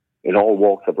 In all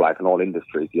walks of life, in all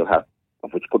industries, you'll have,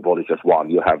 of which football is just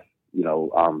one, you have,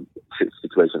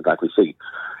 situations like we see.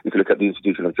 If you look at the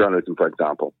institution of journalism, for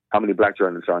example, how many black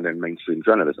journalists are in mainstream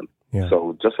journalism? Yeah.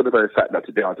 So just for the very fact that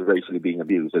they aren't racially being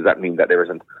abused, does that mean that there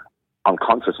isn't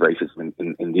unconscious racism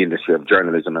in the industry of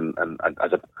journalism? And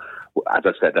as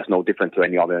I said, that's no different to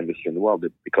any other industry in the world,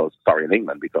 in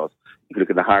England, because if you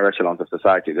look at the higher echelons of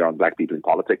society, there aren't black people in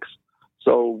politics.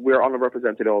 So we're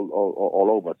underrepresented all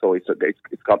over. So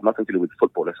it's got nothing to do with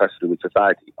football. It has to do with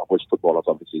society, of which football is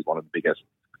obviously one of the biggest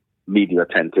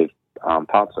media-attentive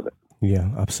parts of it. Yeah,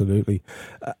 absolutely.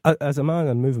 As a man,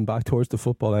 and moving back towards the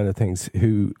football end of things,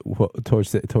 who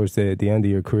towards the end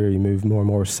of your career, you moved more and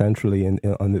more centrally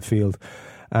on the field.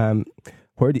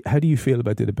 How do you feel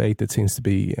about the debate that seems to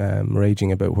be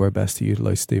raging about where best to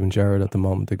utilise Steven Gerrard at the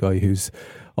moment, the guy who's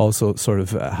also sort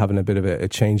of having a bit of a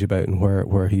change about and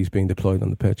where he's being deployed on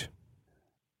the pitch?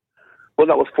 Well,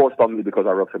 that was forced on me because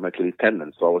I ruptured my Achilles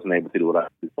tendon, so I wasn't able to do what I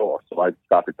did before. So I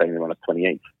started playing when I was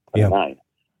 28, 29,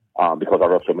 because I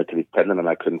ruptured my Achilles tendon and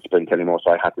I couldn't sprint anymore,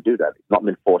 so I had to do that. It's not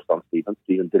been forced on Steven.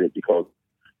 Steven did it because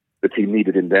the team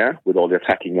needed him there with all the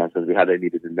attacking youngsters we had. They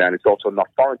needed him there, and it's also not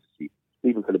foreign to Steven.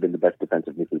 Steven could have been the best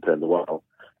defensive midfield player in the world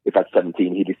if at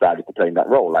 17 he decided to play in that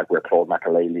role, like where Claude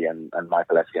Makelele and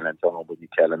Michael Essien and Antonio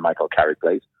Mikel and Michael Carrick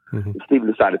plays. Mm-hmm. If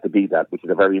Steven decided to be that, which is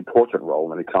a very important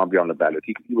role, and it can't be on the ballot,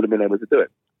 he would have been able to do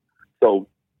it. So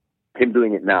him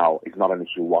doing it now is not an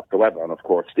issue whatsoever. And of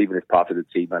course, Steven is part of the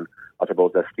team, and I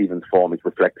suppose that Steven's form is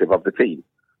reflective of the team.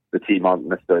 The team aren't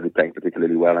necessarily playing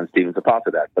particularly well, and Steven's a part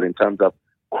of that. But in terms of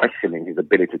questioning his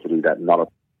ability to do that, not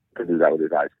to do that with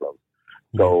his eyes closed.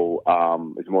 So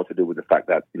it's more to do with the fact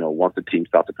that, once the team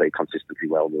starts to play consistently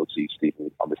well, we'll see Steven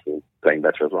obviously playing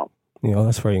better as well.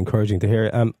 That's very encouraging to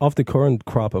hear. Of the current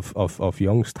crop of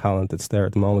young talent that's there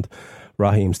at the moment,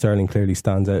 Raheem Sterling clearly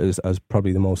stands out as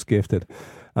probably the most gifted.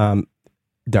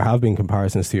 There have been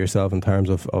comparisons to yourself in terms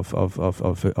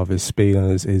of his speed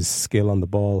and his skill on the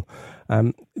ball.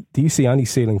 Do you see any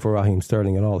ceiling for Raheem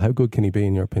Sterling at all? How good can he be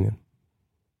in your opinion?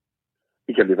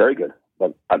 He can be very good,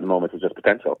 but at the moment it's just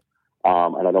potential.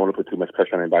 And I don't want to put too much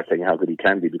pressure on him by saying how good he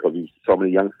can be, because there's so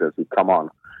many youngsters who've come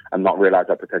on and not realised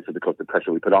that potential because of the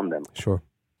pressure we put on them. Sure.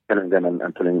 Telling them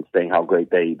and saying how great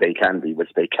they can be,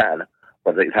 which they can,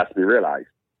 but it has to be realised.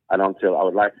 And until I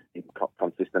would like to see him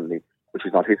consistently, which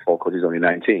is not his fault because he's only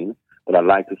 19, but I'd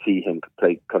like to see him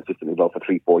play consistently well for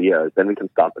 3-4 years. Then we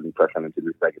can start putting pressure on him to do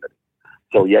it regularly.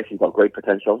 So yes, he's got great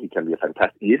potential. He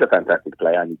is a fantastic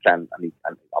player, and and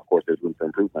of course there's room for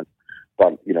improvement.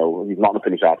 But, he's not in the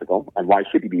finished article. And why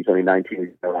should he be? He's only 19, he's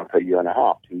been around for a year and a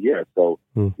half, 2 years. So,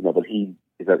 but he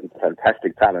is a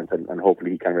fantastic talent, and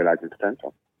hopefully he can realise his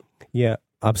potential. Yeah,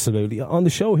 absolutely. On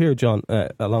the show here, John,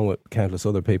 along with countless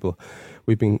other people,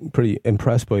 we've been pretty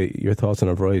impressed by your thoughts on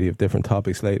a variety of different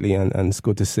topics lately, and it's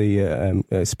good to see you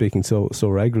speaking so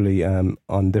regularly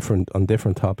on different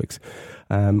topics.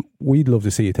 We'd love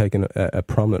to see you taking a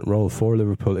prominent role for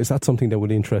Liverpool. Is that something that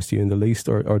would interest you in the least,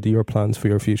 or do your plans for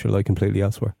your future lie completely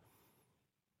elsewhere?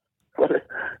 Well,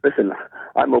 listen,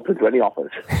 I'm open to any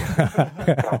offers.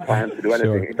 I plan to do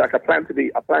anything. Sure. In fact, I plan to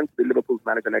be Liverpool's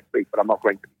manager next week, but I'm not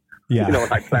going to. Yeah.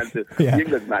 I plan to be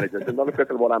England's manager. It's not a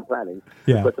question of what I'm planning.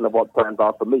 It's a question of what plans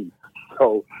are for me.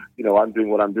 So, I'm doing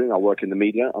what I'm doing. I work in the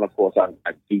media, and of course,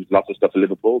 I do lots of stuff for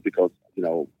Liverpool because,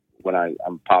 when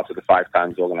I'm part of the 5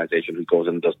 Times organisation who goes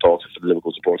and does talks for the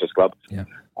Liverpool Supporters Club. Yeah.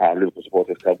 Liverpool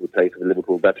Supporters Club, we play for the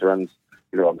Liverpool veterans.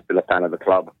 I'm still a fan of the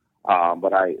club.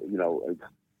 But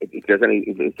if there's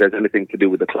anything to do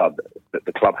with the club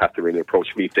has to really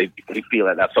approach me if they feel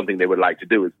that that's something they would like to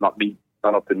do. It's not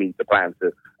up to me to plan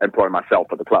to employ myself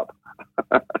for the club.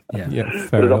 But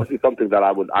it's obviously something that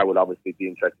I would obviously be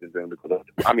interested in doing, because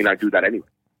I do that anyway.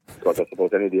 Because I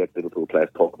suppose any of the ex-Liverpool players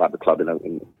talk about the club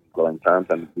in glowing terms,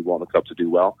 and we want the club to do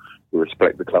well. We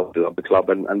respect the club, we love the club,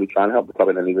 and we try and help the club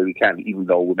in any way we can, even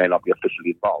though we may not be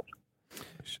officially involved.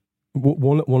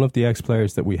 One of the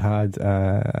ex-players that we had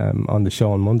on the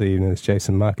show on Monday evening is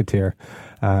Jason McAteer,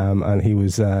 and he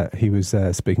was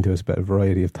speaking to us about a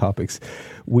variety of topics.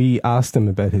 We asked him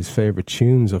about his favourite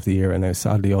tunes of the year, and now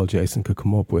sadly all Jason could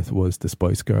come up with was the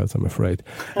Spice Girls, I'm afraid.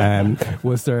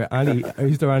 Is there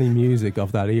any music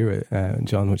of that era,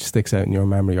 John, which sticks out in your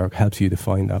memory or helps you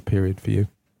define that period for you?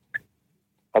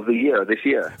 Of the year, this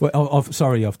year. Well, of the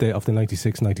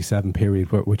 96-97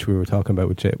 period which we were talking about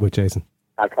with Jason.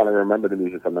 I can't even remember the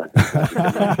music from that.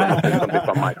 Something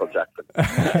from Michael Jackson.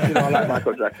 I like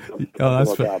Michael Jackson.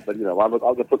 That's fair. But I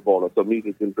was a footballer, so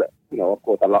music didn't. Of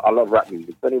course, I love rap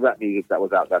music. Any rap music that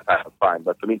was out that time was fine.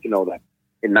 But for me to know that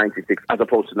in '96, as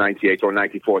opposed to '98 or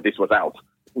 '94, this was out.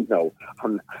 I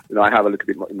have a little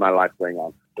bit in my life going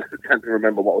on. I can't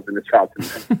remember what was in the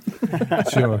charts.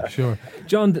 Sure.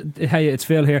 John, hey, it's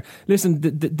Phil here. Listen,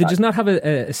 did you not have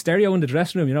a stereo in the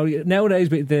dressing room? Nowadays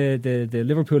the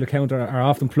Liverpool account are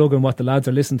often plugging what the lads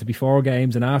are listening to before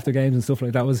games and after games and stuff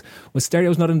like that. Was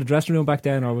stereos not in the dressing room back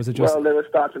then, or was it just? Well, they were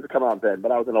starting to come out then,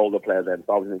 but I was an older player then,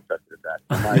 so I wasn't interested in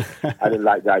that. I didn't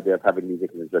like the idea of having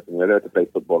music in the dressing room. I learned to play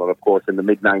football, and of course, in the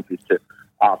mid-90s to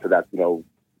after that,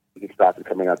 music started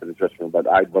coming out of the dressing room, but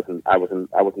I wasn't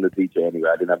a DJ anyway.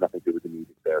 I didn't have nothing to do with the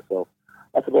music there. So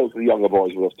I suppose the younger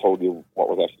boys would have told you what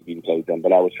was actually being played then,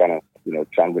 but I was trying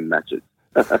to win matches.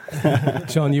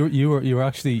 John, you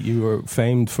were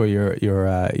famed for your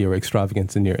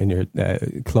extravagance in your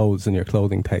clothes and your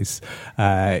clothing tastes.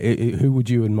 Who would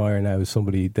you admire now as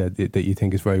somebody that you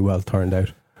think is very well turned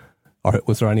out, or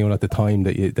was there anyone at the time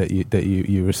that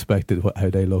you respected how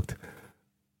they looked?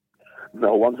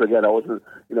 No, once again, I wasn't.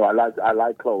 I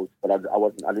like clothes, but I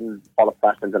wasn't. I didn't follow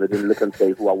fashions, and I didn't look and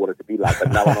say who I wanted to be like.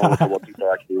 And now I know what people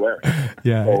are actually wearing.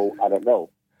 Yeah. So I don't know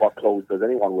what clothes does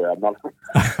anyone wear. I'm not.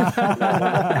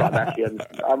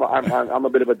 I'm a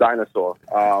bit of a dinosaur.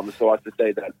 So as to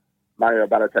say that Mario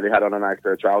Balotelli had on a nice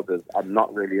pair of trousers, I'm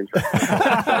not really interested.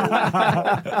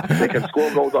 They can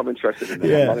score goals. I'm interested in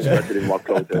them. I'm not interested in what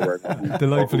clothes they're wearing.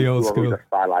 Delightfully old school. A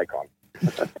style icon.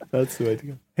 That's the way to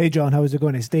go. Hey John, how is it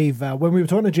going? It's Dave. When we were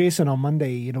talking to Jason on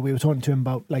Monday, we were talking to him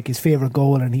about his favourite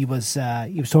goal, and he was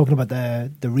talking about the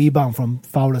rebound from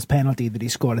Fowler's penalty that he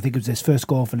scored. I think it was his first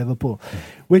goal for Liverpool.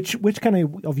 Which kind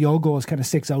of your goals kind of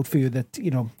sticks out for you that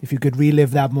if you could relive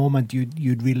that moment,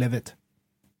 you'd relive it?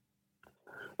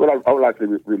 Well, I would like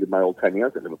to relive my old 10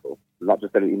 years at Liverpool, not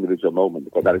just any individual moment,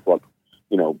 because that is what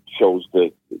shows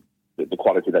the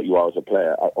quality that you are as a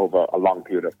player over a long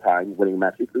period of time, winning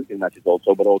matches, losing matches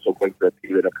also, but also going through a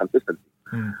period of consistency.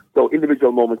 So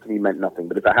individual moments to me meant nothing,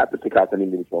 but if I had to pick out an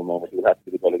individual moment, it would have to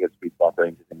be the goal against Street Park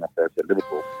Rangers in my first year at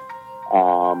Liverpool.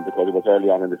 Because it was early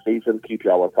on in the season,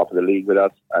 QPR was top of the league with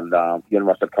us, and Ian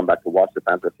Rush had come back to watch the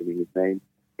fans were singing his name.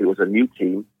 It was a new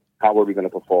team. How were we going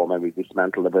to perform? And we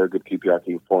dismantled a very good QPR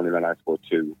team 4-0, and I scored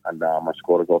 2. And I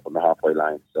scored a goal from the halfway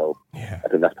line. So I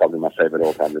think that's probably my favourite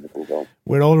all-time Liverpool goal.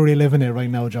 We're all reliving it right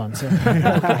now, John. So.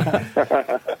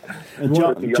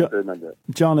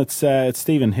 John, it's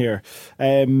Stephen here.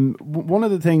 One of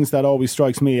the things that always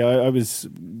strikes me, I was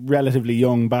relatively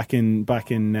young back in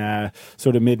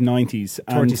sort of mid-90s.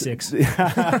 36.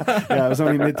 Yeah, I was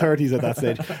only mid-30s at that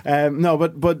stage. No,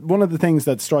 but one of the things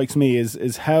that strikes me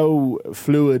is how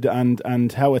fluid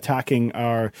and how attacking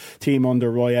our team under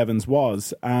Roy Evans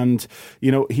was. And,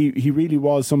 he really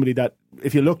was somebody that,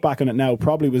 if you look back on it now,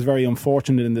 probably was very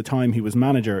unfortunate in the time he was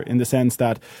manager, in the sense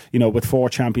that, with 4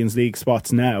 Champions League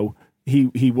spots now,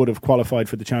 he would have qualified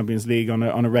for the Champions League on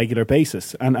a regular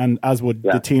basis, and as would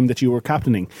the team that you were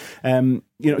captaining. Do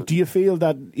you feel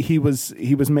that he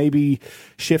was maybe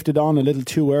shifted on a little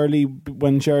too early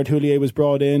when Gerard Houllier was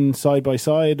brought in side by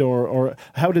side, or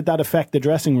how did that affect the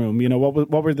dressing room?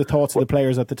 What were the thoughts of the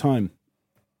players at the time?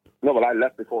 No, but I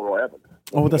left before Roy Evans.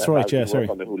 Oh, that's right. Yeah, sorry.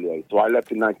 So I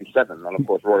left in '97, and of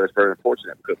course Roy was very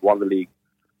unfortunate because we won the league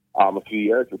a few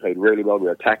years. We played really well. We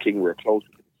were attacking. We were close to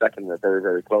the second. We were very,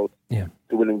 very close to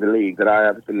winning the league. That I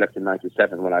obviously left in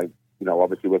 '97 when I,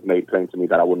 obviously was made plain to me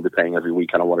that I wouldn't be playing every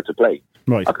week and I wanted to play.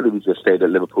 Right. I could have just stayed at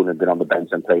Liverpool and been on the bench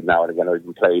and played now and again, or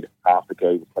even played half the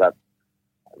games. But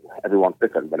everyone's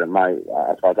different. But in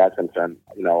as far as I'm concerned,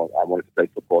 I wanted to play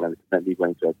football, and it meant me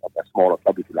going to a smaller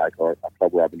club, if you like, or a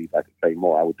club where I believe I could play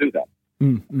more. I would do that.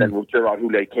 Then Gerard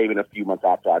Houllier came in a few months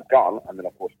after I'd gone, and then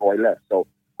of course Roy left. So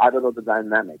I don't know the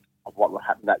dynamic of what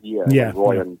happened that year. Yeah,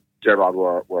 Roy and Gerard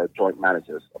were joint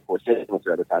managers. Of course, Jason was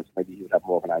there at the time, so maybe he would have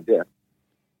more of an idea.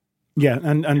 Yeah,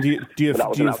 and do you?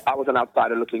 I was an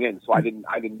outsider looking in, so I didn't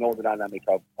know the dynamic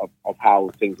of how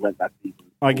things went that season.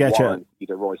 I get you.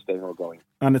 Either Roy staying or going.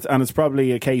 And it's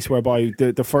probably a case whereby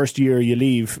the first year you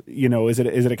leave, is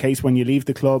it a case when you leave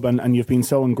the club and you've been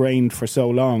so ingrained for so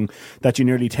long that you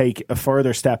nearly take a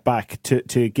further step back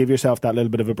to give yourself that little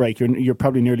bit of a break? You're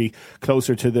probably nearly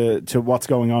closer to what's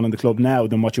going on in the club now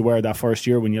than what you were that first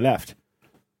year when you left.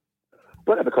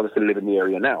 But because I still live in the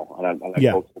area now, and I'm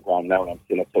close to the ground now, and I'm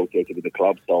still associated with the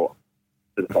club, so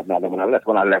to the club now than when I left.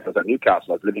 When I left, I was at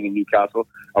Newcastle. I was living in Newcastle.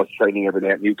 I was training every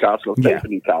day at Newcastle. I was playing for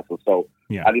Newcastle. So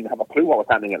Yeah. I didn't have a clue what was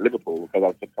happening at Liverpool because I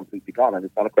was just completely gone. And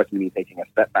it's not a question of me taking a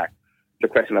step back. It's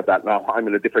a question of that now I'm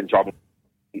in a different job,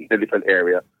 in a different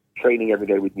area, training every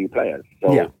day with new players.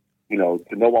 So, you know,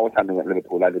 to know what was happening at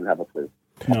Liverpool, I didn't have a clue.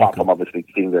 Apart from obviously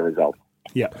seeing the results.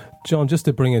 Yeah. John, just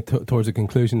to bring it towards a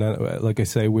conclusion, like I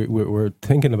say, we're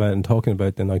thinking about and talking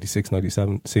about the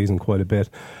 96-97 season quite a bit.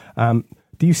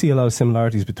 Do you see a lot of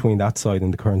similarities between that side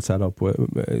and the current setup?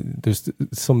 There's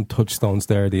some touchstones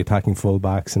there, the attacking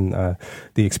fullbacks and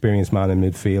the experienced man in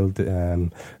midfield,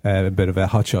 a bit of a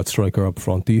hotshot striker up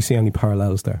front. Do you see any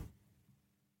parallels there?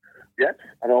 Yeah,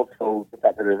 and also the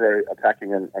fact that they're very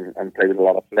attacking and play with a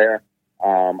lot of flair.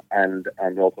 And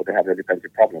also they have their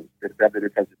defensive problems. They have their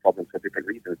defensive problems for different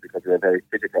reasons because they're very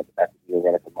physical at the back of the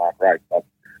develop and Mark Wright. But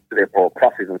therefore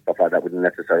crosses and stuff like that wouldn't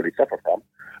necessarily suffer from.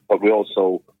 But we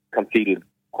also conceded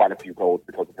quite a few goals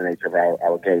because of the nature of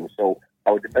our game. So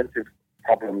our defensive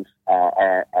problems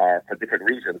are for different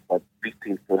reasons, but these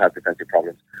teams still have defensive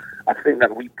problems. I think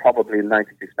that we probably in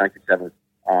 96, 97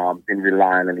 didn't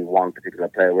rely on any one particular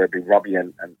player, where it'd be Robbie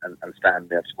and Stan,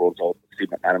 they have scored goals, Steve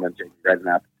McManaman, Jamie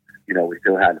Redknapp. You know, we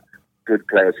still had good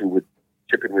players who would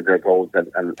chip in with their goals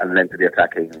and lend to the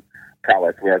attacking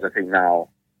prowess. Whereas I think now,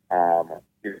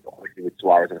 obviously with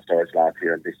Suarez and Sturridge last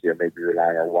year and this year, maybe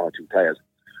relying on one or two players.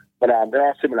 But there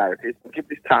are similarities. We'll give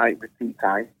this team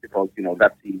time because, you know,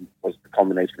 that team was the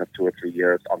combination of 2 or 3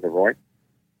 years under Roy.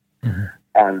 Mm-hmm.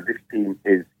 And this team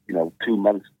is, you know, 2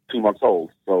 months old.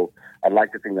 So I'd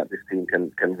like to think that this team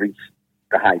can reach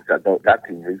the heights that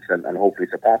team reached and hopefully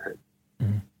surpass it.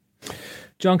 Mm-hmm.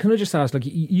 John, can I just ask, like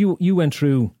you went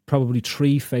through probably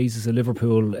 3 phases of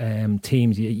Liverpool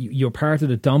teams. You're part of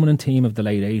the dominant team of the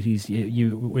late 80s.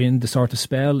 You were in the sort of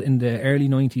spell in the early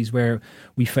 90s where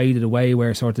we faded away,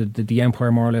 where sort of the empire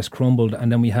more or less crumbled,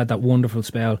 and then we had that wonderful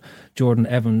spell,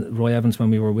 Roy Evans, when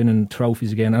we were winning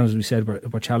trophies again, and as we said,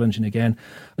 we're challenging again.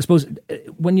 I suppose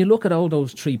when you look at all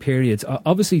those 3 periods,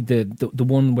 obviously the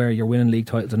one where you're winning league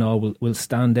titles and all will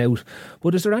stand out.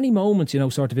 But is there any moments, you know,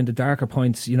 sort of in the darker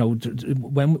points, you know,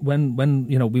 when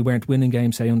you know we weren't winning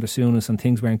games, say under Souness, and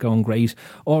things weren't going great,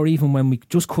 or even when we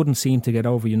just couldn't seem to get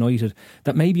over United,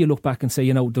 that maybe you look back and say,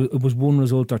 you know, it was 1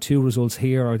 result or 2 results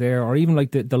here or there, or even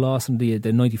like the loss in the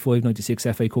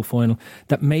 95-96 FA Cup final,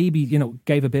 that maybe, you know,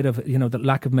 gave a bit of, you know, the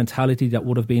lack of mentality that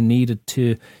would have been needed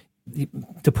to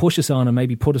push us on and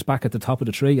maybe put us back at the top of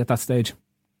the tree at that stage.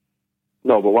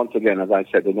 No, but once again, as I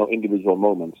said, there are no individual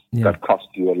moments that cost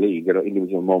you a league. There are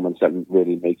individual moments that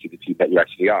really make you the team that you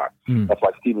actually are. Mm. That's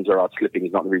why Steven Gerrard slipping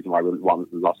is not the reason why we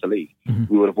lost the league.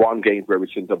 Mm-hmm. We would have won games where we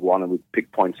shouldn't have won and we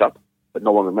picked points up, but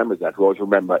no one remembers that. We always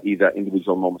remember either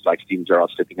individual moments like Steven Gerrard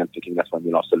slipping and thinking that's when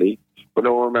we lost the league, but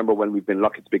no one remember when we've been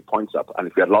lucky to pick points up. And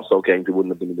if we had lost those games, we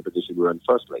wouldn't have been in the position we were in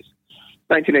the first place.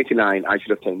 1989, I should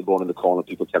have taken the ball in the corner.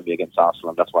 People tell me against Arsenal,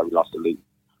 and that's why we lost the league.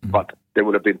 But there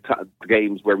would have been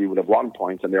games where we would have won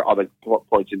points, and there are other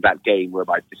points in that game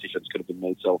whereby decisions could have been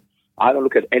made. So I don't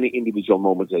look at any individual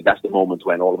moment. That's the moment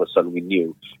when all of a sudden we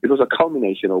knew. It was a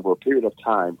culmination over a period of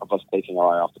time of us taking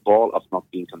our eye off the ball, us not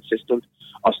being consistent,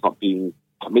 us not being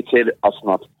committed, us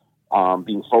not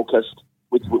being focused,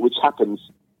 which happens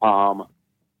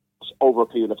over a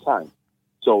period of time.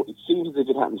 So it seems as if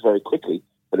it happens very quickly,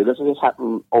 but it doesn't just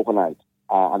happen overnight.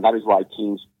 And that is why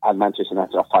teams at Manchester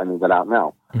United are finding that out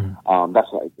now. Mm.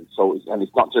 That's what it is. So, and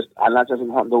it's not just, and that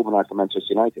doesn't happen overnight for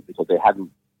Manchester United because they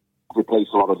hadn't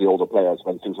replaced a lot of the older players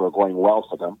when things were going well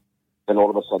for them. Then all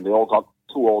of a sudden they all got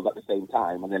too old at the same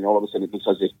time, and then all of a sudden it looks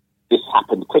as if this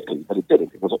happened quickly, but it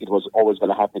didn't. It was always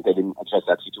going to happen. They didn't address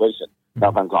that situation. Mm.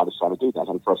 Now Van Gaal is trying to do that,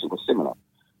 and for us it was similar.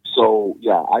 So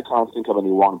yeah, I can't think of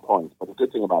any one point, but the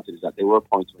good thing about it is that there were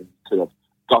points when we could have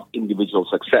got individual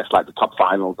success, like the cup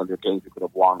finals and the games we could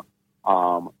have won.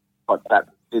 But that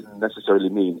didn't necessarily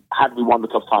mean, had we won the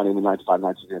cup final in 95,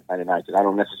 96, 99, I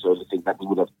don't necessarily think that we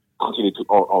would have continued to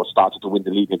or started to win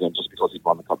the league again just because we'd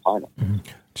won the cup final. Mm-hmm.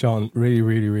 John, really,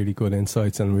 really, really good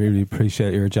insights, and really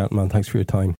appreciate your gentleman. Thanks for your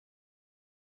time.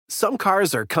 Some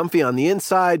cars are comfy on the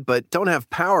inside, but don't have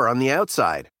power on the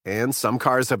outside. And some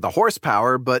cars have the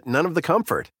horsepower, but none of the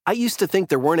comfort. I used to think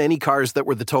there weren't any cars that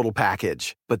were the total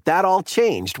package. But that all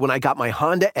changed when I got my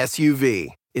Honda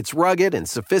SUV. It's rugged and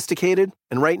sophisticated.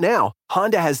 And right now,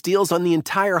 Honda has deals on the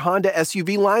entire Honda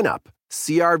SUV lineup.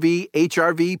 CR-V,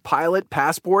 HR-V, Pilot,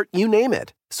 Passport, you name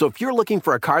it. So if you're looking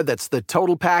for a car that's the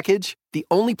total package, the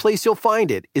only place you'll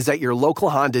find it is at your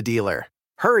local Honda dealer.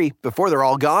 Hurry before they're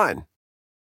all gone.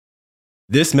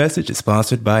 This message is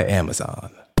sponsored by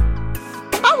Amazon.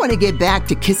 I want to get back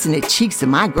to kissing the cheeks of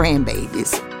my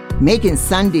grandbabies, making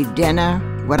Sunday dinner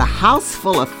with a house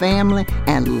full of family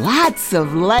and lots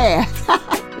of laughs.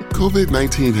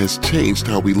 COVID-19 has changed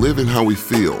how we live and how we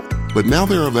feel. But now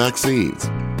there are vaccines.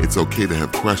 It's okay to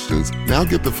have questions. Now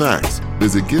get the facts.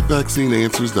 Visit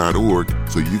getvaccineanswers.org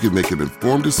so you can make an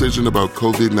informed decision about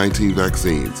COVID-19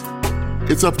 vaccines.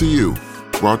 It's up to you.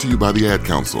 Brought to you by the Ad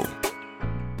Council.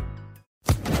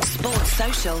 Sports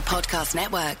Social Podcast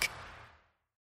Network.